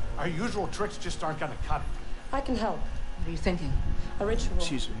got, our usual tricks just aren't gonna cut it. I can help. What are you thinking? A ritual.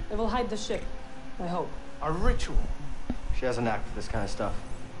 Excuse me. It will hide the ship. I hope. A ritual? She has a knack for this kind of stuff.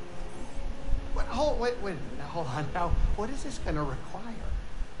 Wait a minute. Now, hold on. Now, what is this gonna require?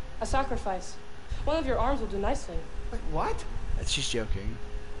 A sacrifice. One of your arms will do nicely. Wait, what? She's joking.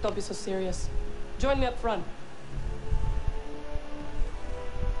 Don't be so serious. Join me up front.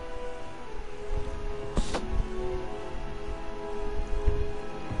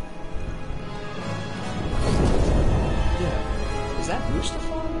 Yeah. Is that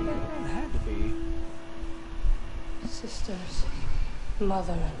Mustafar in the background? It had to be. Sisters,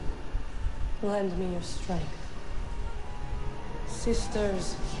 mother, lend me your strength.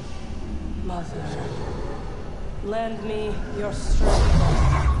 Sisters, mother, lend me your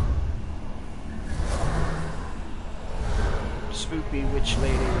strength. Spoopy witch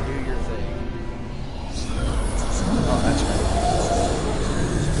lady, do your thing. Oh, that's right.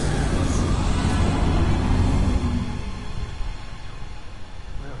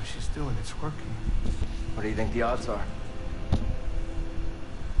 Whatever she's doing, it's working. What do you think the odds are?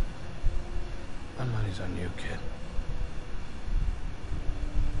 My money's on you, kid.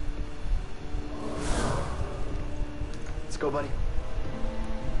 Let's go, buddy.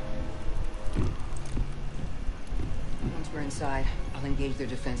 Once we're inside, I'll engage their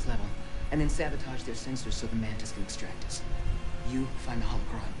defense level, and then sabotage their sensors so the Mantis can extract us. You find the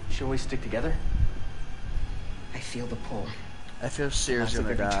holocron. Shouldn't we stick together? I feel the pull. I feel Seer's Lots of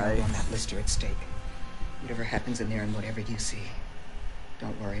gonna every child die. on that list are at stake. Whatever happens in there and whatever you see,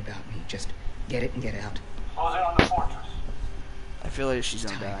 don't worry about me. Just get it and get out. Close in on the fortress. I feel like she's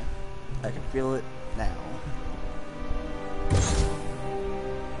gonna die. I can feel it now.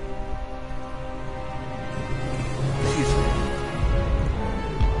 Excuse me.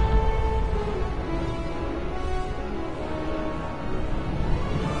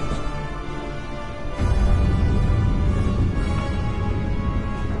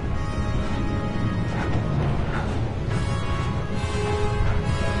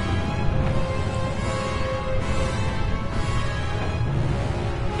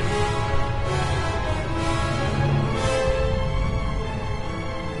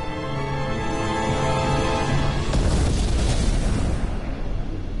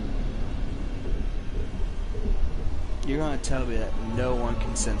 You're gonna tell me that no one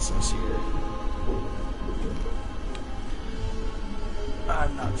can sense us here.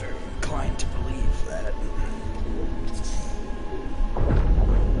 I'm not very inclined to believe that.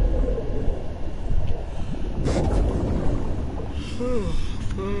 Oh,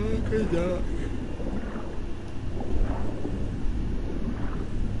 fuck it up.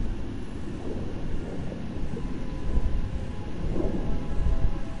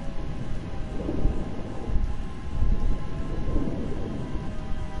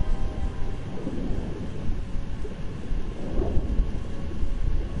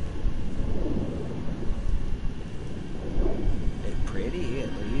 Pretty, at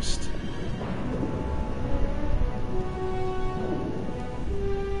least.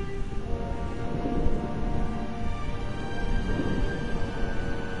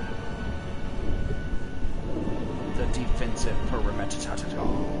 The defensive perimeter.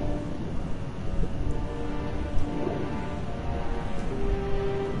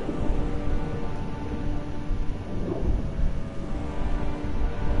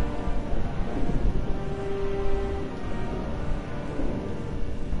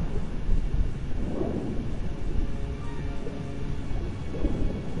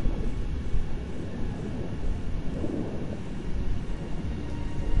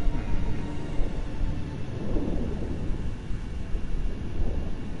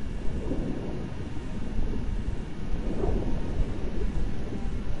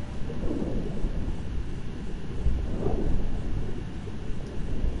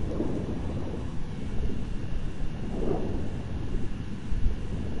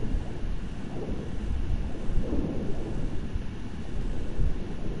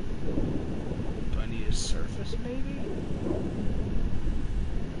 Surface, maybe?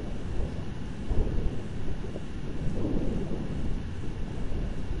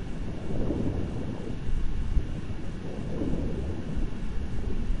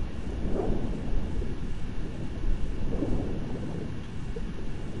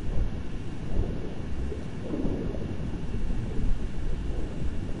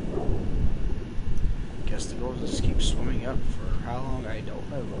 Guess the goal is to just keep swimming up for how long, I don't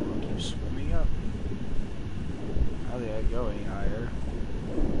know, but we'll keep swimming up. How did I go any higher?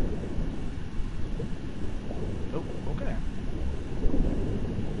 Oh, okay.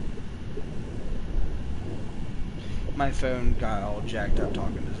 My phone got all jacked up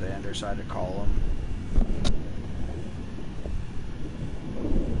talking to Xander, so I had to call him.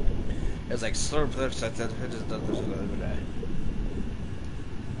 It was like slurp.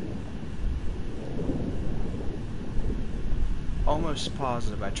 Almost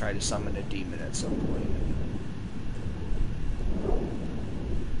positive I tried to summon a demon at some point.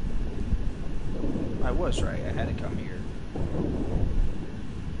 I was right, I had to come here.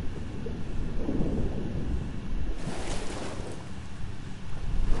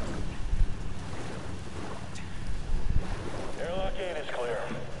 Airlock gate is clear.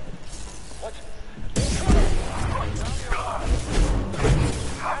 What?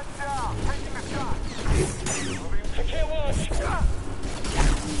 Heads down, taking a shot. I can't watch.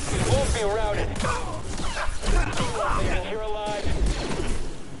 It won't be routed. You're alive.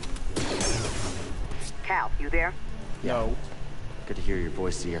 Cal, you there? No. Good to hear your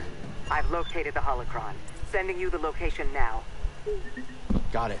voice, dear. I've located the holocron. Sending you the location now.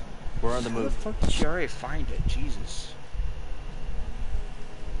 Got it. We're on the move. How the fuck did you already find it? Jesus.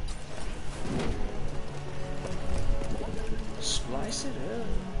 Splice it up.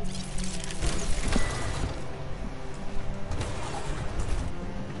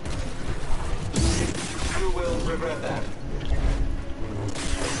 You will regret that.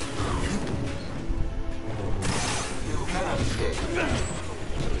 You cannot escape.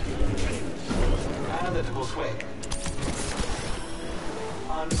 And it will swing.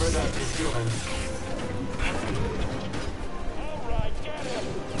 Unproductive humans. All right, get him.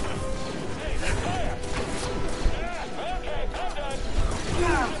 Hey, fire! Okay, I'm done.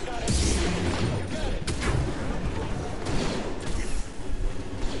 I've got it. You got it.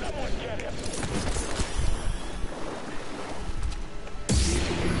 Someone get him.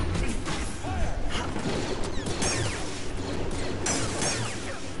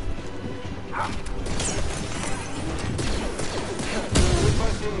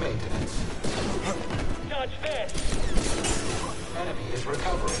 Requesting maintenance. Dodge this. Enemy is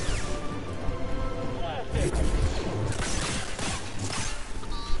recovering. Plastic.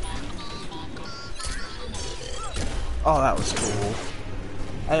 Oh, that was cool.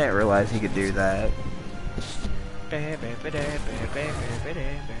 I didn't realize he could do that. It's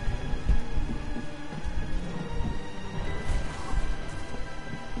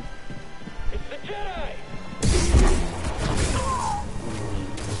the Jedi.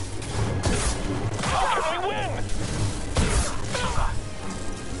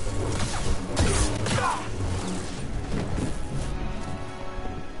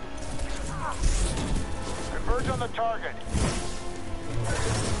 Converge on the target.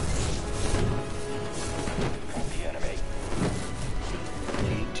 The enemy.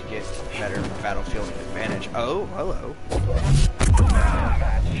 Need to get better battlefield advantage. Oh, hello.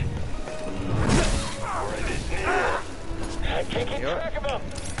 Match. I can't keep track of them.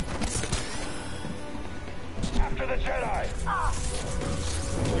 After the Jedi.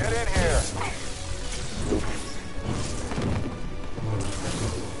 Get in here.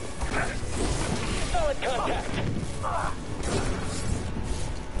 Solid contact.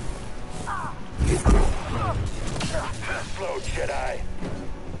 Slow Jedi.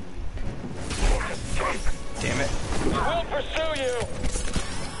 Damn it. We'll pursue you.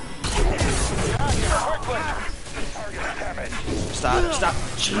 Quickly. Target damage. Stop.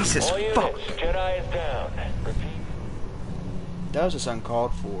 Jesus, All units, fuck. Jedi is down. Repeat. That was just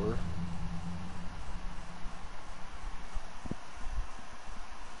uncalled for.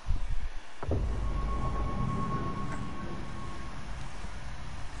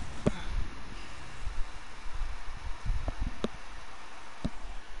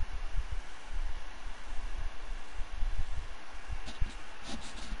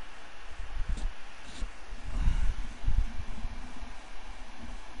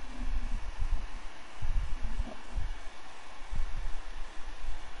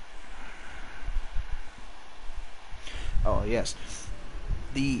 Oh, yes.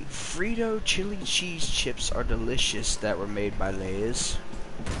 The Frito chili cheese chips are delicious that were made by Lay's.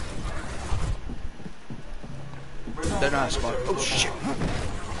 They're not smart. Oh, shit.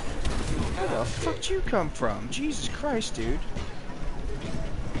 Where the fuck did you come from? Jesus Christ, dude.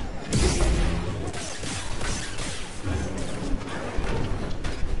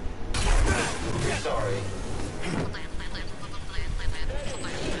 Sorry.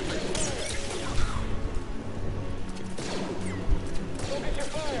 Focus your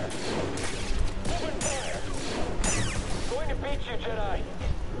fire. Open fire. Going to beat you, Jedi.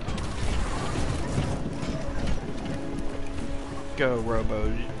 Go, Robo.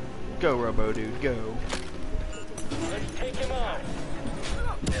 Go, Robo, dude. Go. Let's take him on.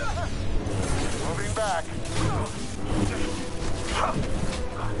 Moving back.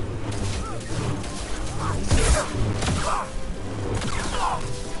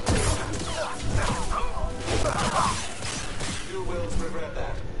 You will regret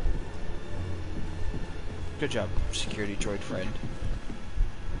that. Good job, security droid friend.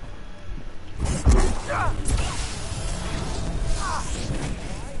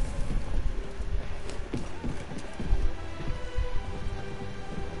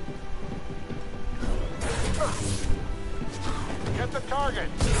 Get the target.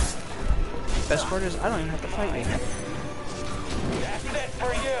 Best part is, I don't even have to fight you. That's it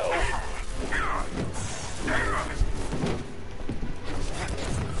for you.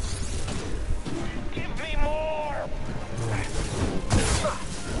 Give me more.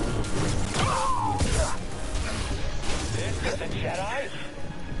 This is the Jedi.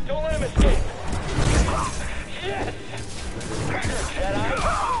 Don't let him escape. Yes. Quicker, Jedi.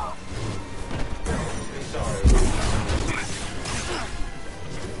 Sorry.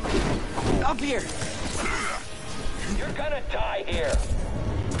 Up here! You're gonna die here.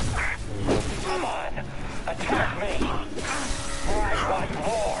 Come on, attack me. Or I want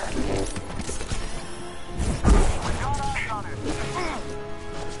more.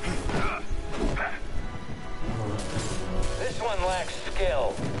 This one lacks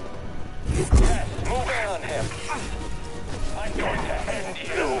skill. Yes, move in on him. I'm going to end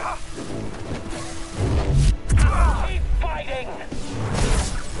you. Keep fighting.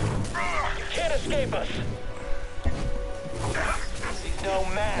 You can't escape us. He's no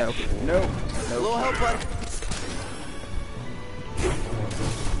match. Nope. A little help, bud.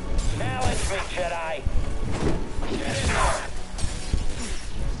 Challenge me, Jedi. Get in there.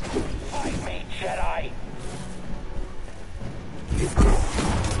 Fight me, Jedi.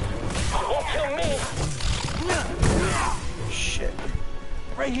 Won't kill me. Shit.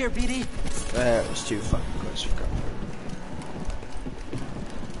 Right here, BD. That was too fucking close for comfort.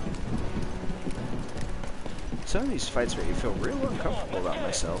 Some of these fights make me feel real uncomfortable about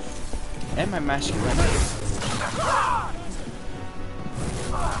myself. And my masculinity.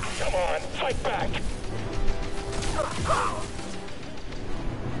 Come on, fight back.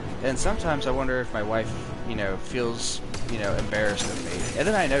 And sometimes I wonder if my wife, you know, feels, you know, embarrassed of me. And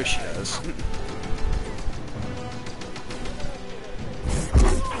then I know she does.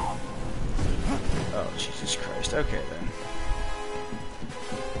 Oh, Jesus Christ. Okay, then.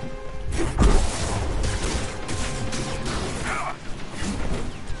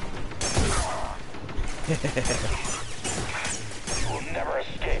 You will never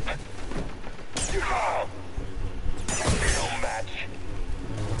escape.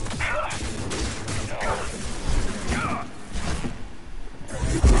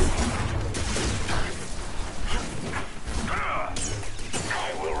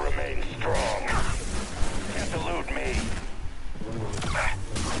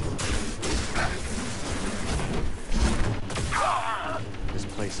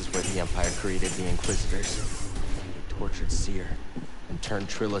 Seer and turn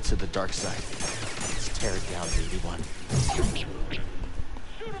Trilla to the dark side. Let's tear it down, 81. Shoot him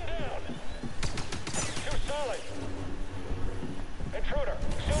down! Too solid! Intruder,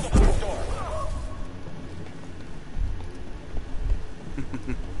 seal the front door!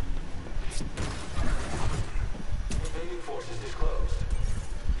 Invading forces disclosed.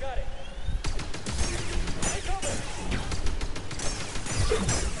 Got it. Take cover!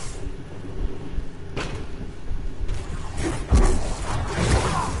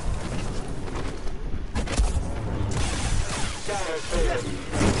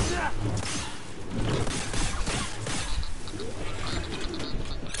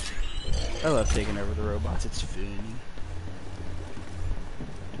 I love taking over the robots, it's funny.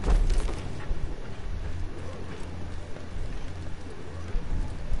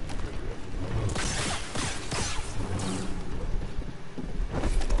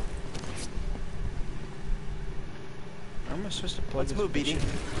 How am I supposed to plug Let's this move, BD. bitch in?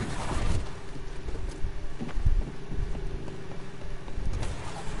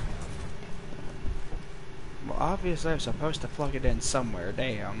 Well, obviously I'm supposed to plug it in somewhere,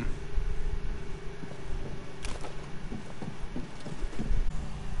 damn.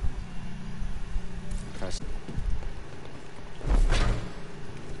 Press.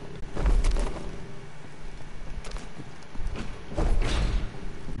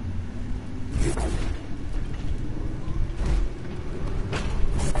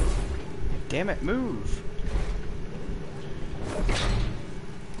 Damn it, move!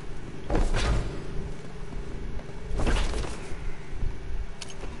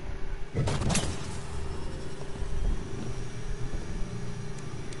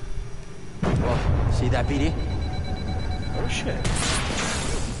 Whoa, see that, BD? Oh shit.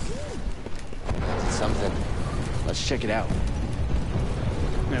 It's something. Let's check it out.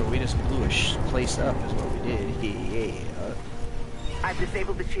 No, we just blew a place up is what we did. Yeah. I've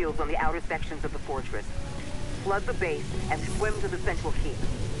disabled the shields on the outer sections of the fortress. Flood the base and swim to the central keep.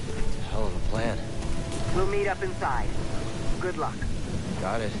 It's a hell of a plan. We'll meet up inside. Good luck.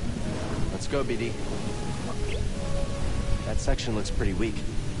 Got it. Let's go, BD. That section looks pretty weak.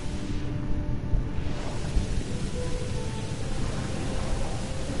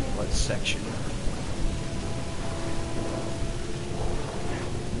 What section?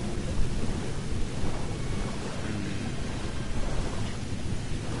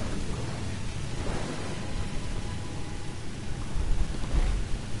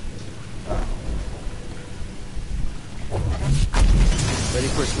 Ready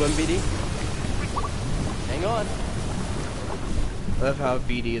for a swim, BD? Hang on. I love how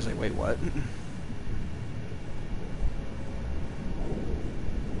BD is like, wait, what?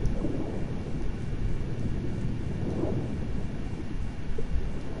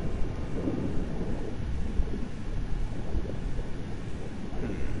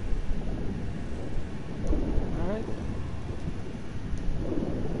 Alright.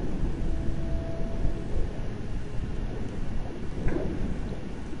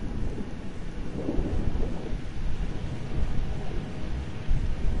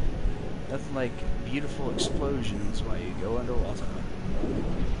 Nothing like beautiful explosions while you go underwater.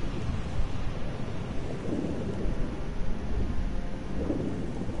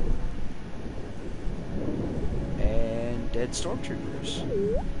 And dead stormtroopers.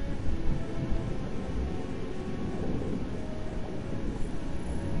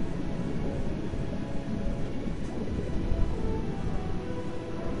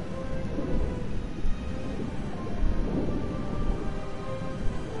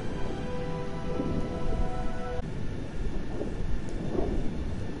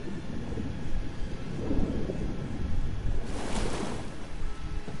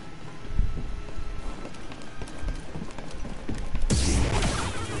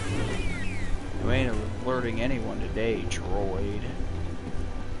 You ain't alerting anyone today, droid.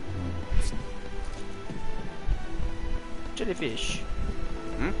 Jellyfish.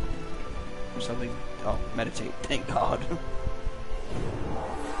 Hmm? Or something. Oh, meditate. Thank God.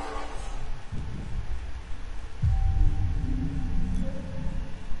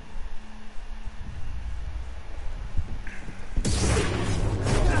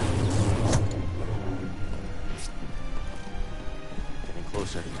 Getting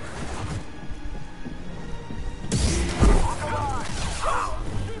closer.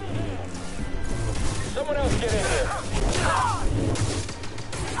 Someone else get in here!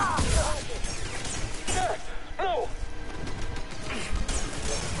 No!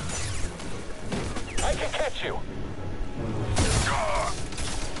 I can catch you!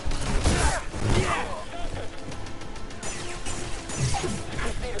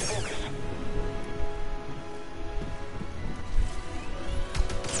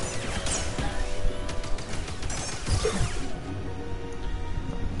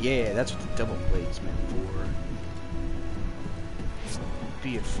 Yeah, that's what the double blade's meant for.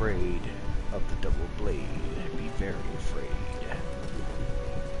 Be afraid of the double blade. Be very afraid.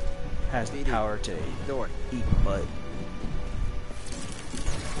 Has the power to eat butt.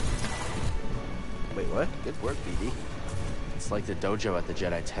 Wait, what? Good work, BD. It's like the dojo at the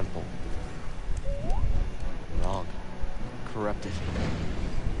Jedi Temple. Wrong. Corrupted.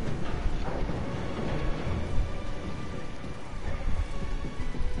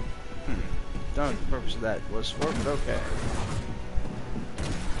 Don't know what the purpose of that was for, but okay.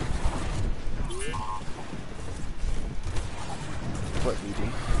 What, BD?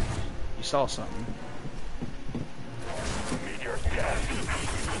 You saw something. Meet your death.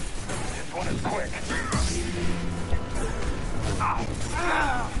 This one is quick.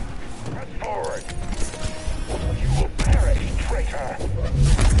 Press forward. You will perish, traitor.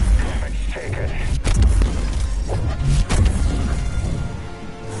 Damage taken.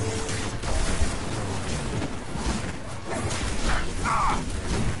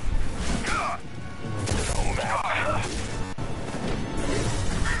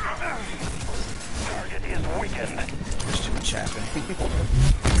 Target is weakened. There's too much happening.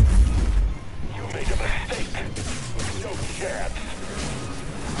 You made a mistake. No chance.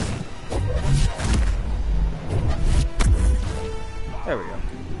 There we go.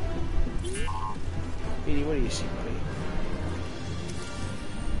 BD, what do you see, buddy?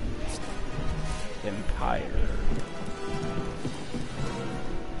 Empire.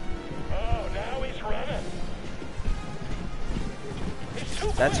 Oh, now he's running.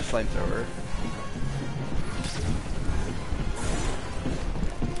 That's a flamethrower.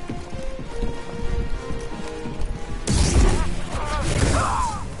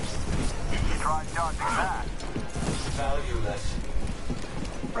 Try dodging that. Valueless.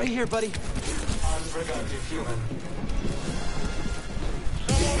 Right here, buddy. Unproductive human.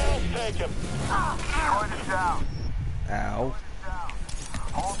 Someone else take him. Point it down. Ow.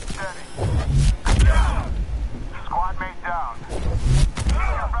 Hold steady. Squad mate down. Keep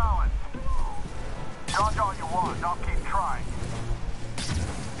your balance. Dodge all you want. I'll keep trying.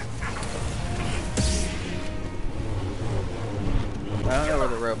 I don't know where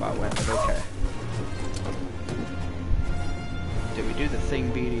the robot went, but okay. Did we do the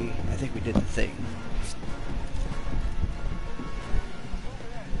thing, BD? I think we did the thing.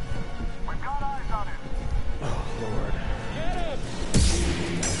 We've got eyes on him. Oh, Lord. Get him!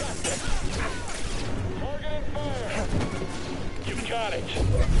 Target and fire. You've got it.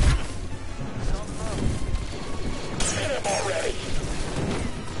 Hit him already.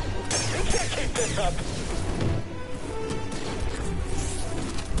 You can't keep this up.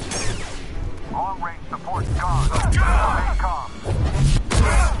 Long range support's gone. Stay calm.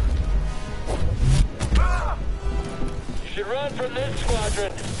 You should run from this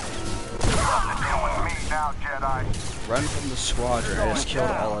squadron. Deal with me now, Jedi. Run from the squadron. I just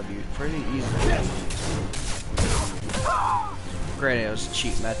killed all of you pretty easily. Granted, it was a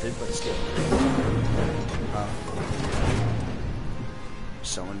cheat method, but still.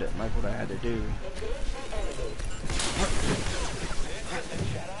 Someone didn't like what I had to do.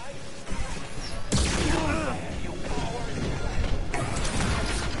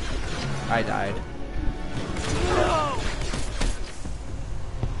 I died.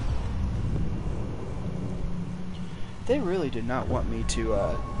 They really did not want me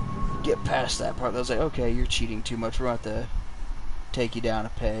to get past that part. They was like, okay, you're cheating too much. We're about to take you down a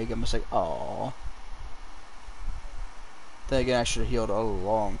peg. I'm just like, aww. Then again, I should have healed a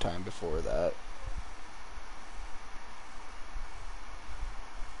long time before that.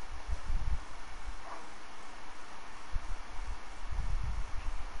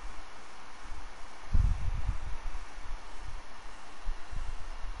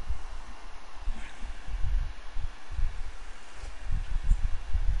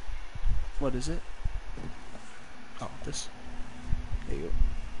 What is it? Oh, this. There you go.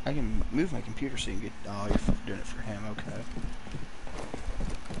 I can move my computer so you can get. Oh, you're doing it for him. Okay.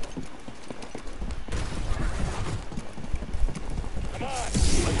 Come on,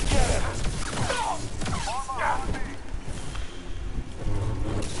 let's get him.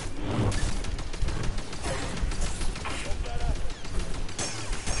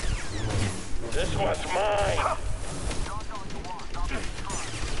 This one's mine.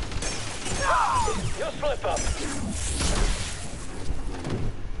 You'll slip up.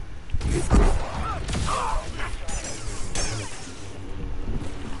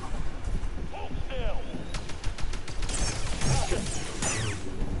 Hold still.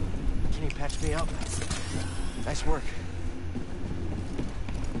 Can you patch me up? Nice work.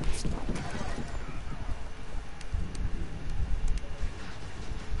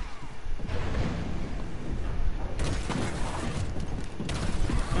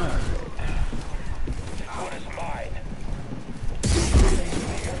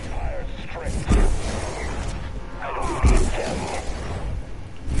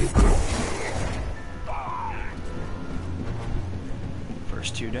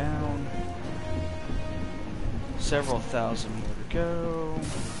 2 down. Several thousand more to go.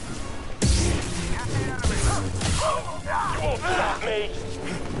 You won't stop me!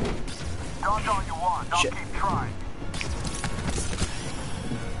 Dodge all you want. I'll Shit. keep trying.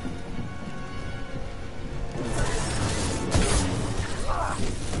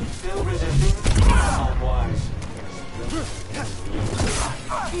 Still resisting? Not wise.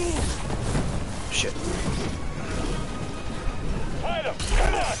 Shit. Fight him!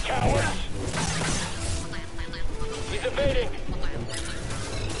 Come on, cowards! He's evading!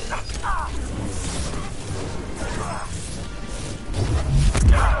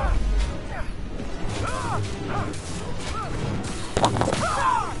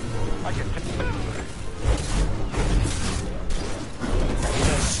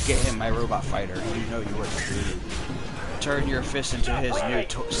 Just get him, my robot fighter. You know you would. Turn your fist into his new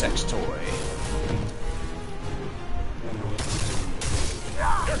sex toy.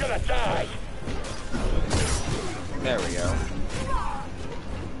 You're gonna die! There we go.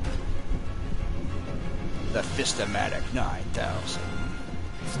 The Fistomatic 9000.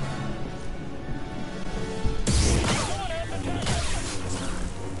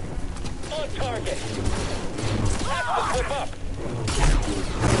 On target! That's the slip up!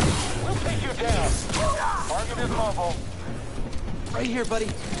 We'll take you down! Target is mobile. Right here, buddy.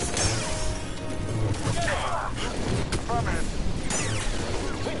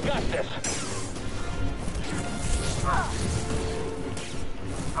 We've got this!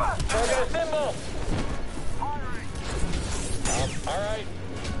 Target a symbol! Alright.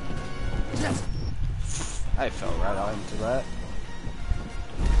 I fell right out into that.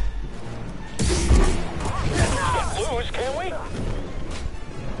 Can't lose, can we?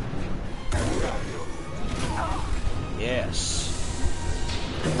 Yes.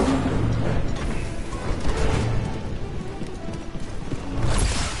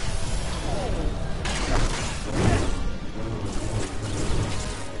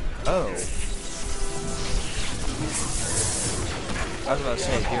 Oh. I was about to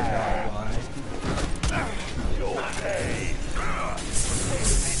say, dear God, why?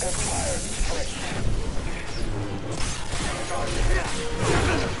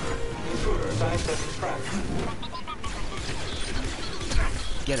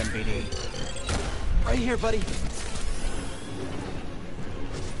 Get him, BD. Right here, buddy.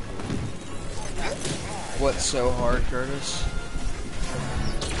 What's so hard, Curtis?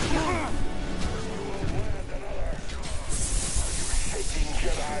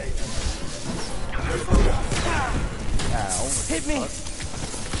 Ow. Hit me!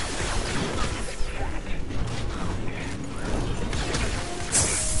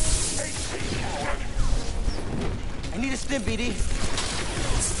 I need a stim, BD.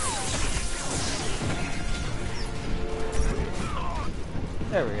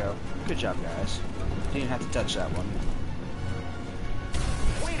 There we go. Good job, guys. Didn't have to touch that one.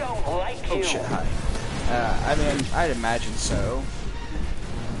 We don't like you! Oh shit, hi. I mean, I'd imagine so.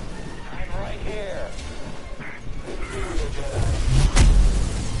 I'm right here.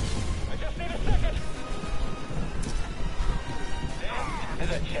 I just need a second. This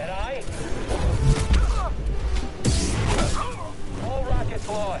is a Jedi? All rockets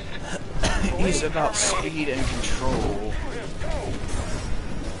lost. He's about speed and control.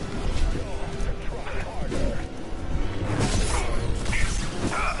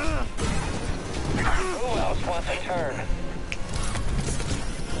 Who else wants a turn?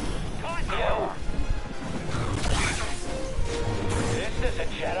 You! This is a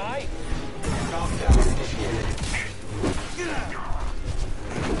Jedi? Knockdown initiated.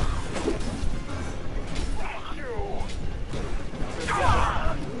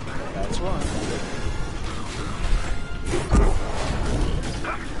 That's one.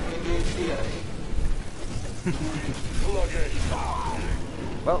 Engage the enemy.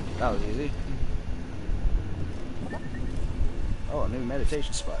 Well, that was easy. Oh, a new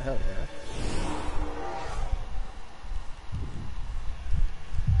meditation spot. Hell yeah.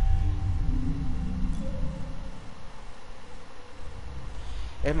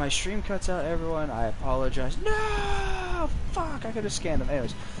 If my stream cuts out, everyone, I apologize. No! Fuck, I could have scanned them.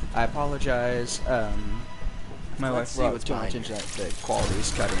 Anyways, I apologize. My wife brought too much attention that the quality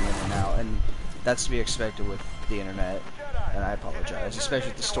is cutting in and out, and that's to be expected with the internet. And I apologize, especially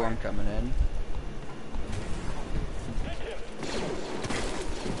with the storm coming in.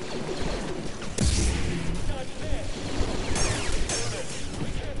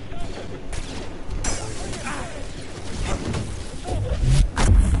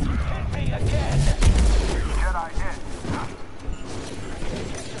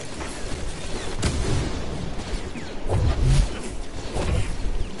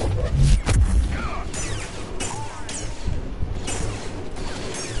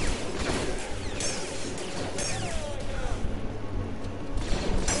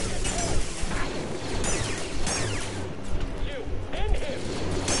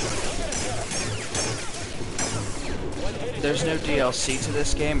 there's no DLC to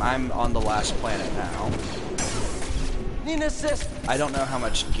this game. I'm on the last planet now. Need an assist. I don't know how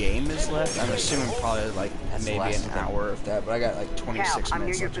much game is left. I'm assuming probably like That's the maybe last an of them. hour of that, but I got like 26 Cal, I'm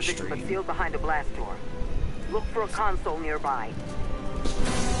near minutes your left to position, but stream. sealed behind a blast door. Look for a console nearby.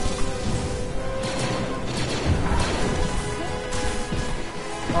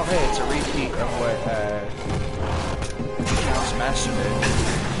 Oh hey, it's a repeat of what Cal's Master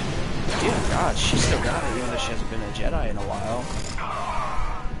did. Dear God, she still got it even though she hasn't been a Jedi in a while.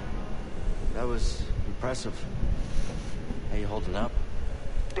 That was impressive. How you holding up?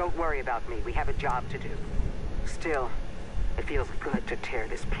 Don't worry about me. We have a job to do. Still, it feels good to tear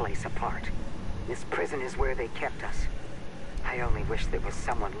this place apart. This prison is where they kept us. I only wish there was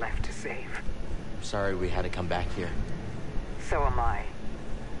someone left to save. I'm sorry we had to come back here. So am I.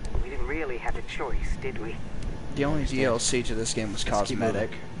 We didn't really have a choice, did we? The only DLC to this game was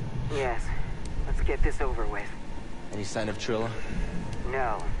cosmetic. Yes. Let's get this over with. Any sign of Trilla?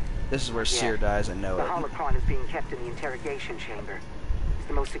 No. This is where Seer dies, I know The it. holocron is being kept in the interrogation chamber. It's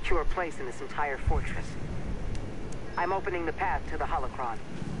the most secure place in this entire fortress. I'm opening the path to the holocron.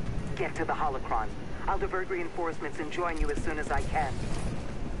 Get to the holocron. I'll divert reinforcements and join you as soon as I can.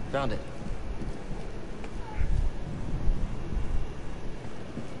 Found it.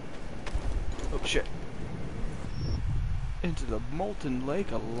 Oh shit. Into the molten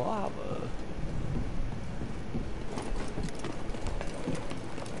lake of lava.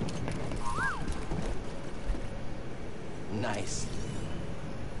 Nice.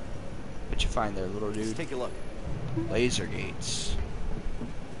 What you find there, little dude? Let's take a look. Laser gates.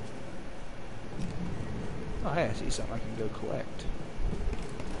 Oh hey, I see something I can go collect.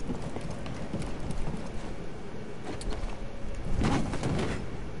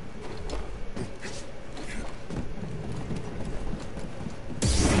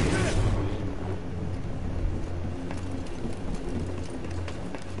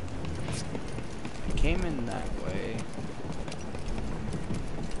 I came in that way.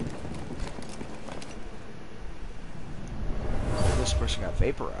 Oh, this person got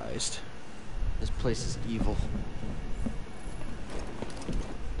vaporized. This place is evil.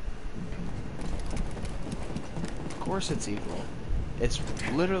 Of course it's evil. It's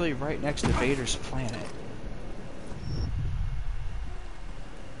literally right next to Vader's planet.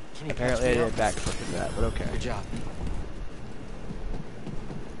 Apparently I did a backflip into that, but okay. Good job.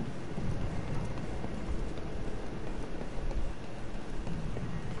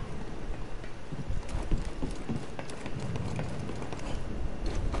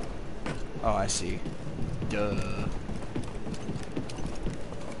 Oh, I see. Duh.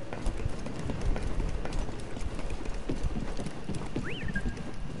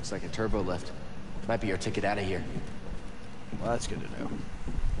 Looks like a turbo lift. Might be our ticket out of here. Well, that's good to know.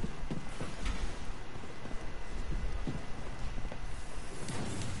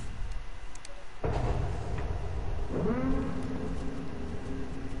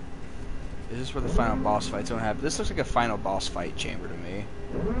 Is this where the final boss fights don't happen? This looks like a final boss fight chamber to me.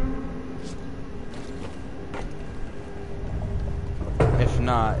 If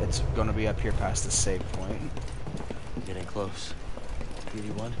not, it's gonna be up here past the save point. Getting close.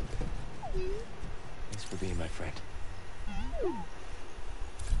 BD1? Thanks for being my friend.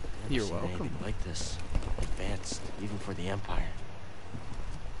 You're Never seen welcome. anything like this. Advanced, even for the Empire.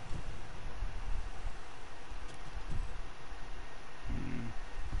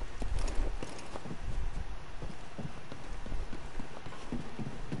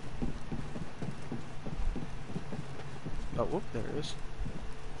 Oh, whoop, there it is.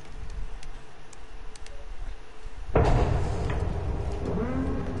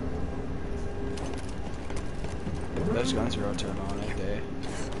 Those guns are all turned on, ain't they?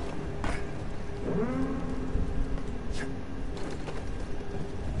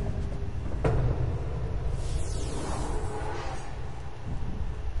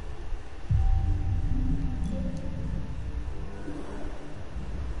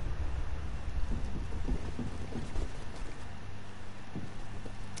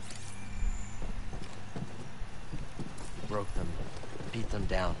 Broke them, beat them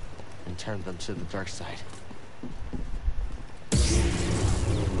down, and turned them to the dark side.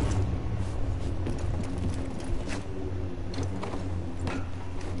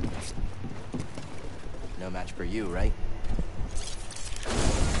 No match for you, right?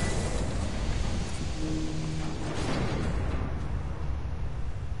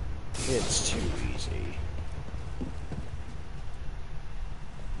 It's too easy.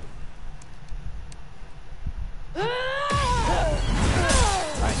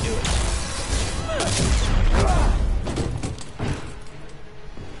 I knew it.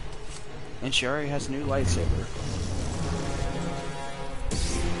 And she already has a new lightsaber.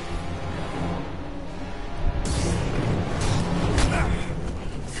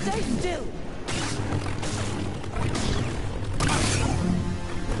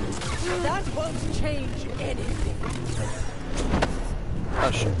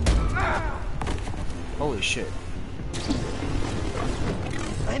 Oh shit. Holy shit.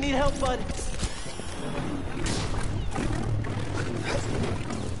 I need help, bud.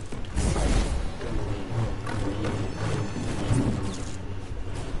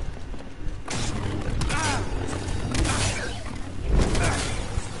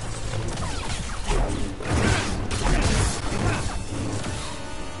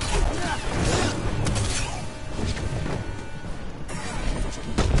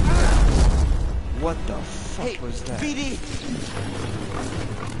 What the fuck was that? BD!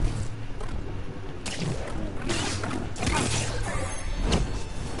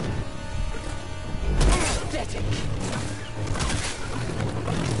 Pathetic.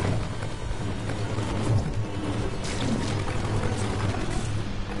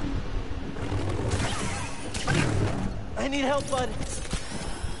 I need help, bud.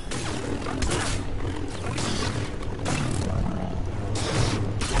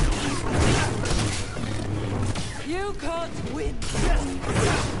 You can't win.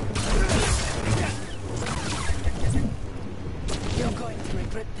 You're going to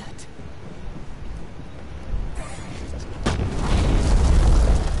regret that.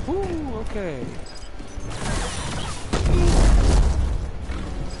 Ooh, okay.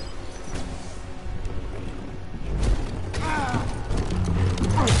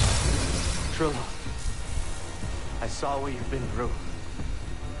 Trillo, I saw what you've been through.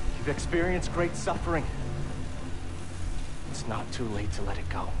 You've experienced great suffering. It's not too late to let it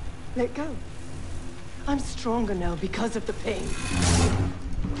go. Let go. I'm stronger now because of the pain.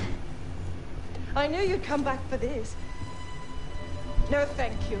 I knew you'd come back for this. No,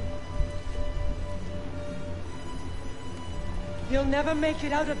 thank you. You'll never make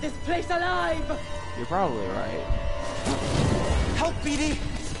it out of this place alive! You're probably right. Help, BD!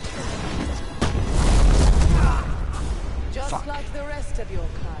 Just Fuck. like the rest of your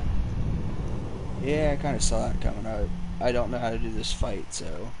kind. Yeah, I kind of saw that coming up. I don't know how to do this fight,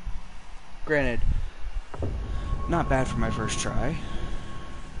 so... Granted, not bad for my first try.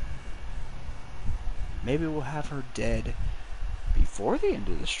 Maybe we'll have her dead before the end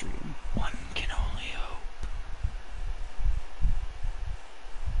of the stream. One can only hope.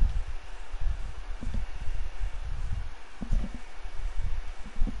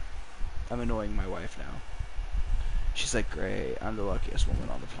 I'm annoying my wife now. She's like, great, I'm the luckiest woman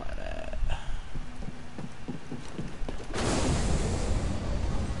on the planet.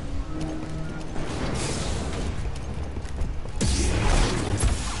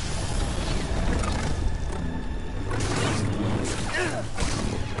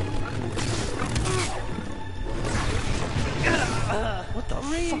 What the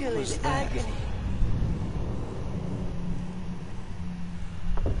fuck was that? Agony.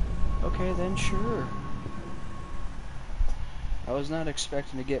 Okay then, sure. I was not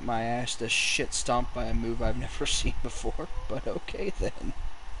expecting to get my ass to shit stomped by a move I've never seen before, but okay then.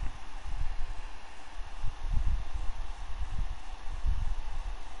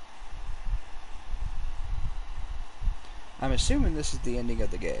 I'm assuming this is the ending of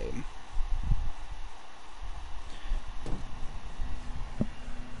the game.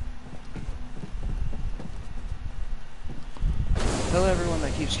 Hello everyone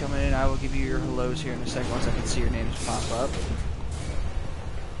that keeps coming in. I will give you your hellos here in a second once I can see your names pop up.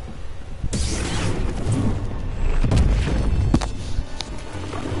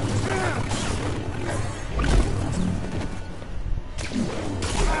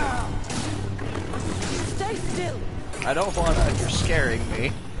 Stay still. I don't wanna, you're scaring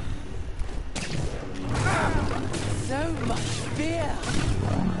me. So much fear.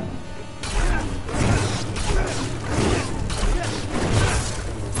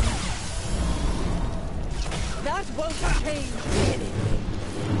 That won't change anything.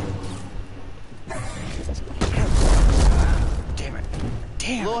 Damn it.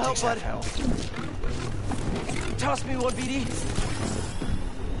 Damn, Low it help, takes bud. half health. Toss me one, BD.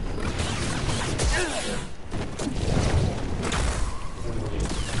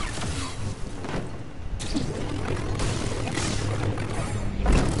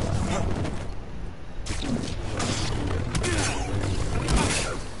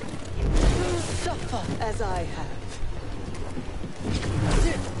 Suffer as I have.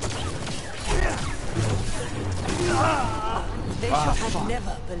 They should have fuck.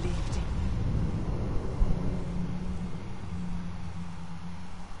 never believed it.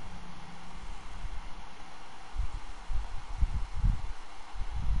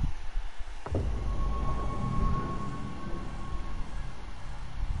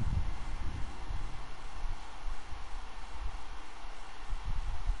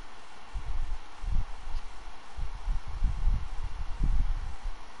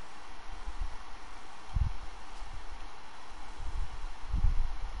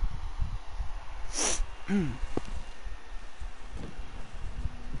 Here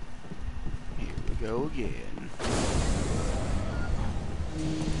we go again.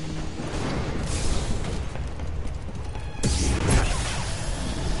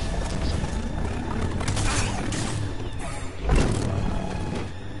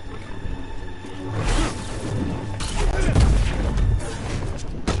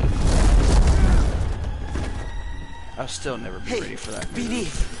 I'll still never be ready for that. BD.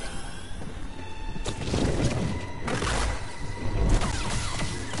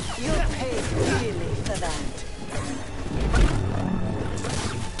 You'll pay dearly for that.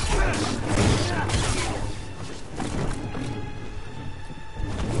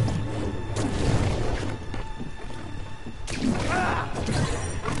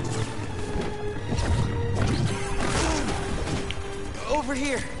 Over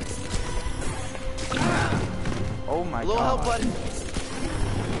here. Oh my Little god. help, bud.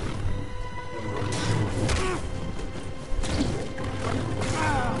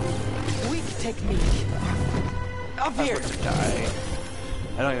 Weak technique. Up I'm here. about to die.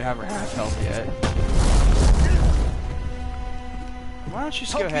 I don't even have her half health yet. Why don't you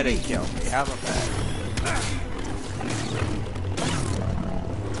just go ahead and kill me? How about that?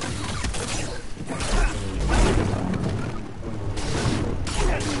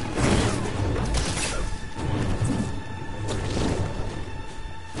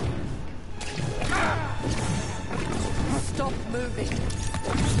 Stop moving.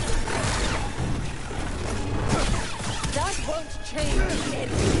 That won't change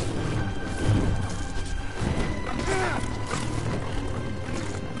anything.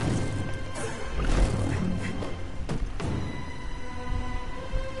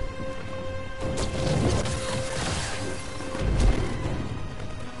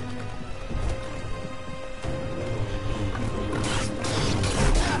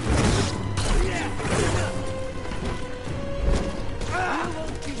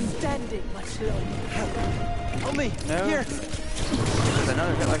 Help me! No. Here! With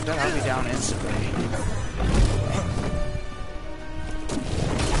another hit like that, I'll be down instantly.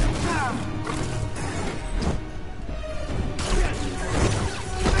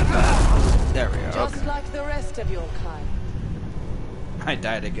 There we go. Just like the rest of your kind. I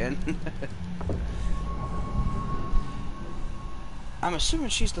died again. I'm assuming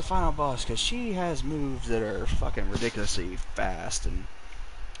she's the final boss because she has moves that are fucking ridiculously fast, and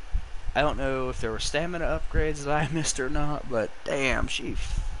I don't know if there were stamina upgrades that I missed or not, but damn, she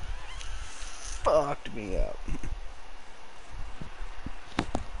fucked me up.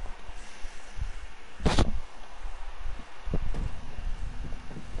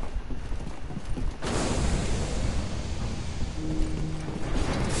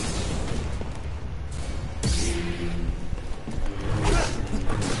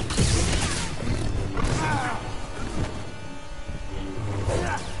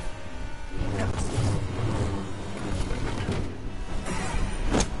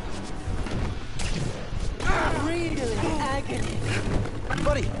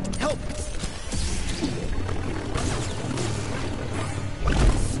 Buddy, help!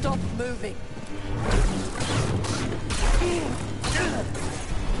 Stop moving.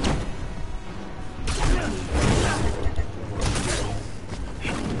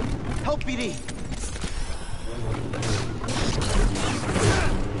 Help, BD!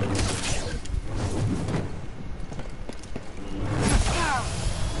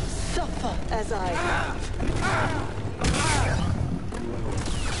 Suffer as I have.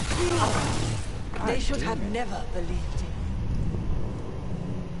 They should have never believed it.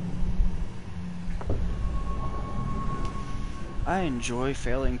 I enjoy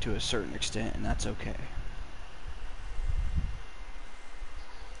failing to a certain extent, and that's okay.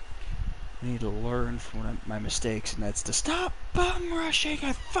 I need to learn from one of my mistakes, and that's to stop bum rushing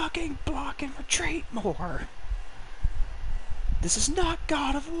and fucking block and retreat more. This is not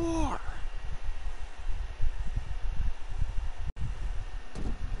God of War.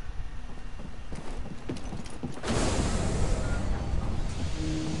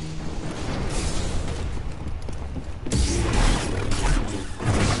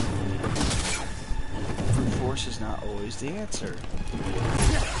 Force is not always the answer.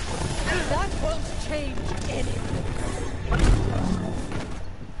 That won't change anything.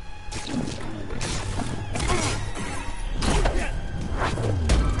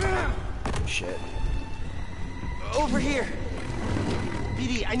 Shit. Over here.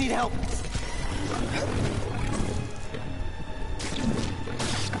 BD, I need help.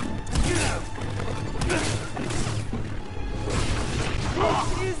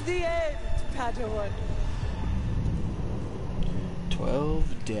 This is the end, Padawan.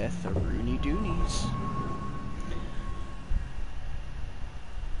 12 death of Rooney Doonies.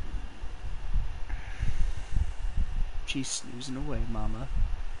 She's snoozing away, mama.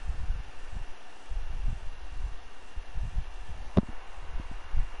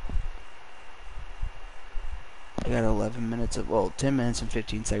 I got 11 minutes of, well, 10 minutes and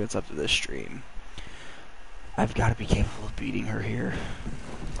 15 seconds left of this stream. I've got to be capable of beating her here.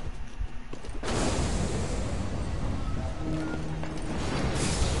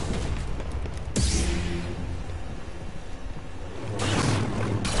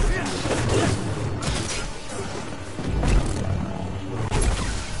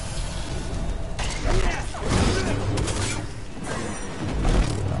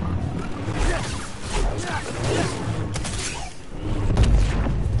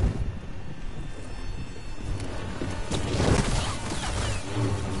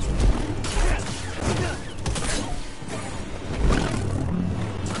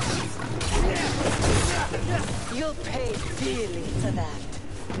 You'll pay dearly for that.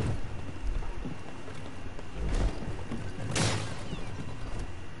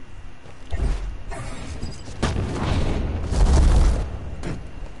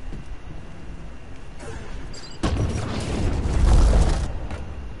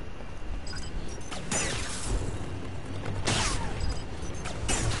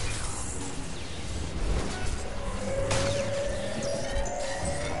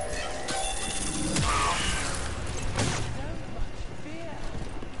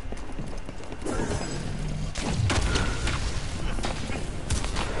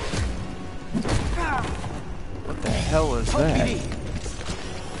 What the hell is that?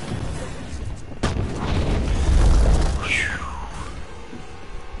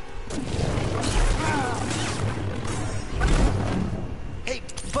 Hey,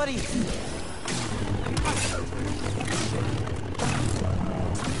 buddy!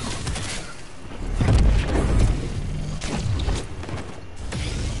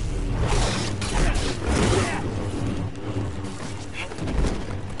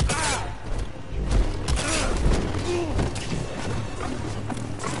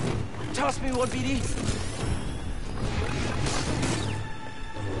 Toss me one, BD.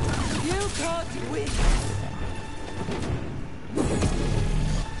 You can't win.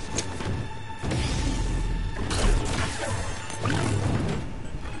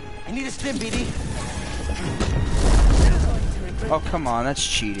 I need a stim, BD. Oh, come on, that's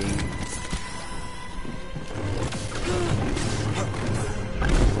cheating.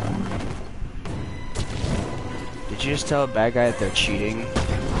 Did you just tell a bad guy that they're cheating?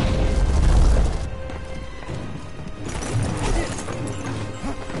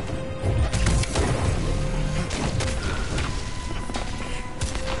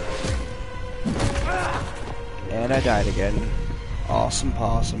 And I died again. Awesome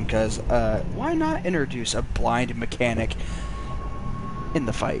possum, because, why not introduce a blind mechanic in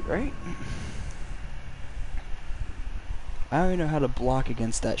the fight, right? I don't even know how to block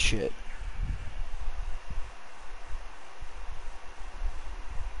against that shit.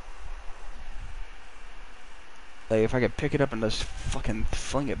 Like, if I could pick it up and just fucking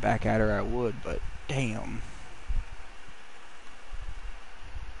fling it back at her, I would, but damn.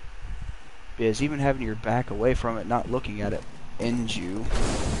 Because even having your back away from it, not looking at it, ends you.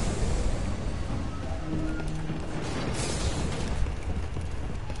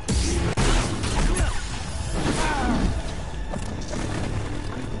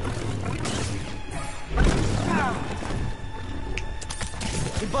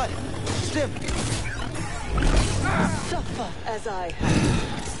 Hey, buddy, stim. Suffer as I have.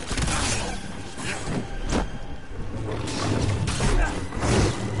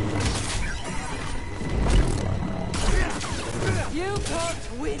 You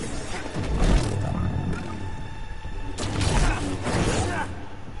can't win.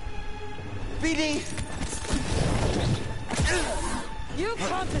 BD. You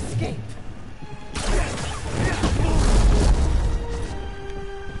can't escape.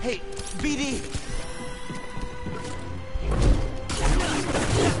 Hey, BD.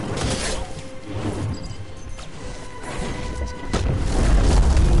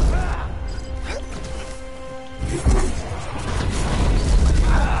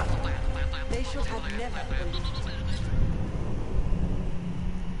 They should have never believed.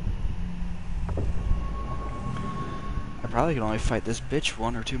 I probably can only fight this bitch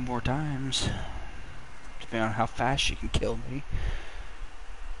 1 or 2 more times, depending on how fast she can kill me.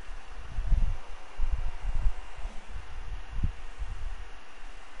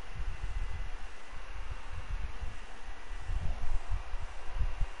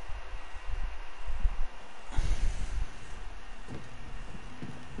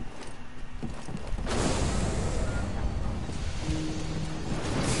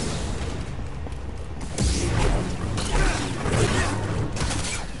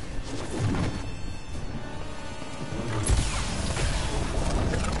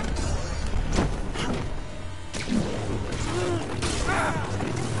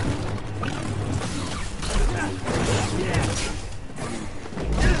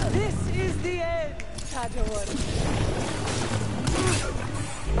 the end, Padawan.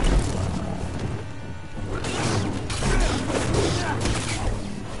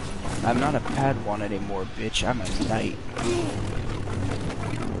 I'm not a Padawan anymore, bitch. I'm a knight.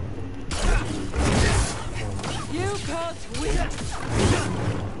 You can't win.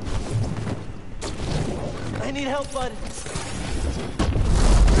 I need help, bud.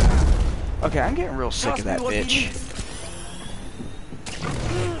 Okay, I'm getting real sick of that bitch.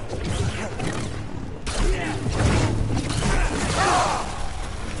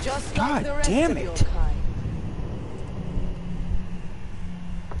 Just God like the rest damn of it. your kind.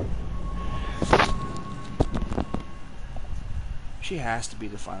 She has to be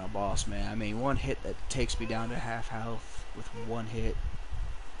the final boss, man. I mean, one hit that takes me down to half health with one hit.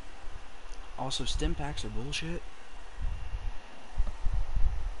 Also, stim packs are bullshit.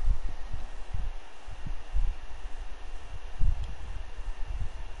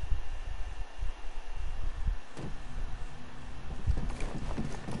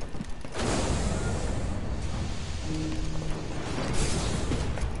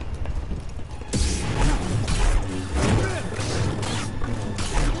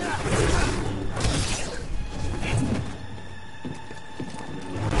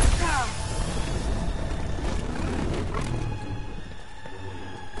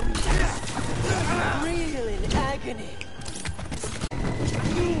 Real in agony.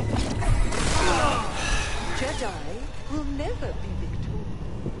 Jedi will never be victorious.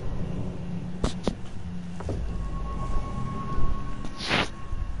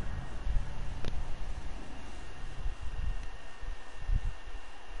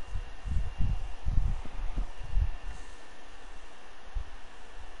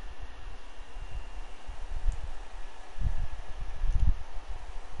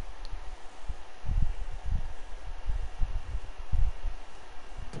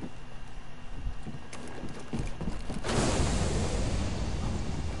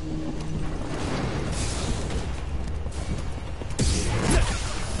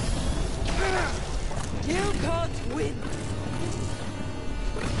 You can't win.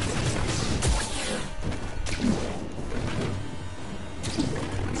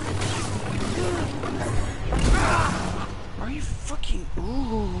 Are you fucking...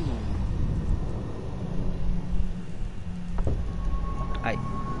 Ooh.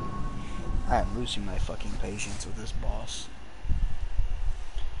 I'm losing my fucking patience with this boss.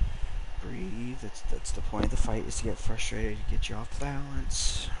 Breathe. That's the point of the fight, is to get frustrated, to get you off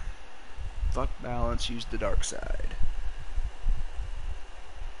balance. Fuck balance, use the dark side.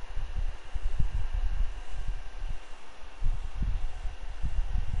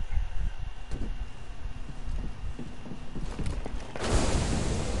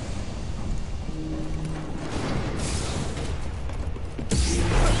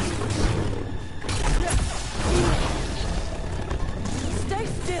 Stay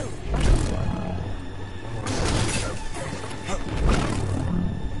still.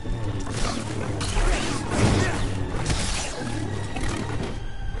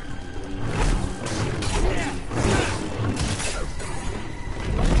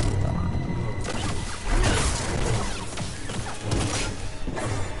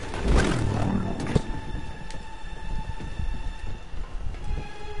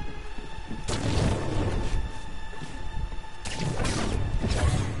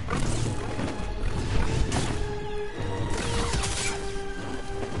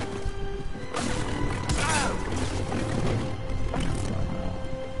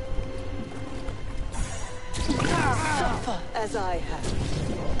 Suffer as I have.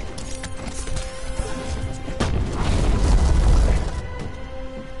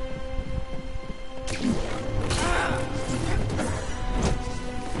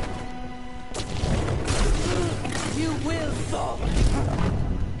 You will fall.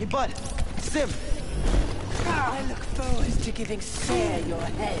 Hey, bud. Stim. I look forward to giving Sare your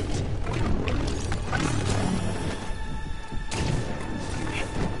head.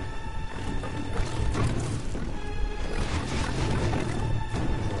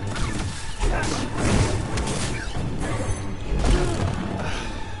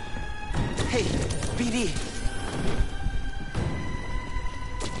 Hey, BD.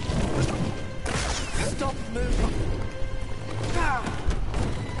 Stop moving.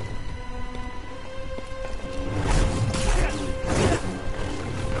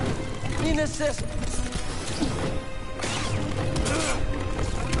 Need an assist.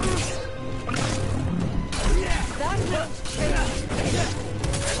 That won't change.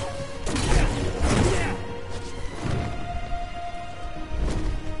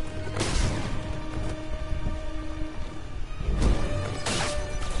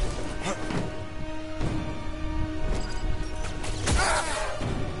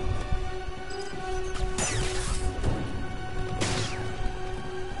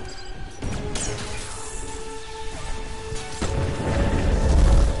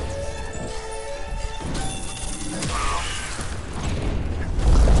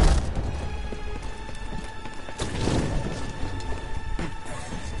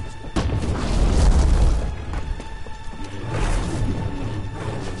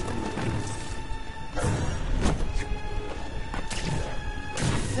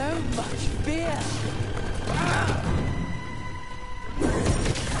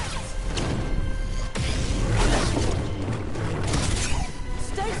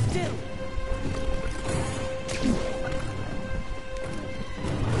 still.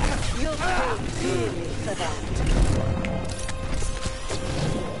 You'll pay dearly for that.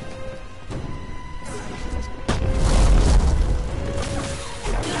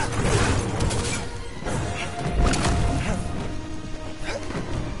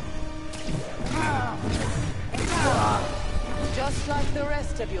 Just like the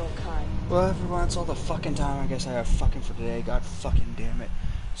rest of your kind. Well, everyone, that's all the fucking time I guess I have fucking for today. God fucking damn it.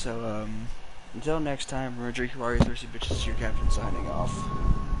 So, until next time, remember, drink your water, you thirsty bitches, your captain signing off.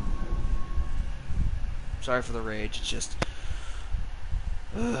 Sorry for the rage, it's just...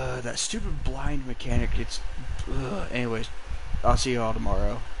 that stupid blind mechanic, it's... anyways, I'll see you all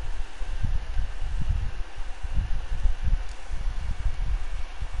tomorrow.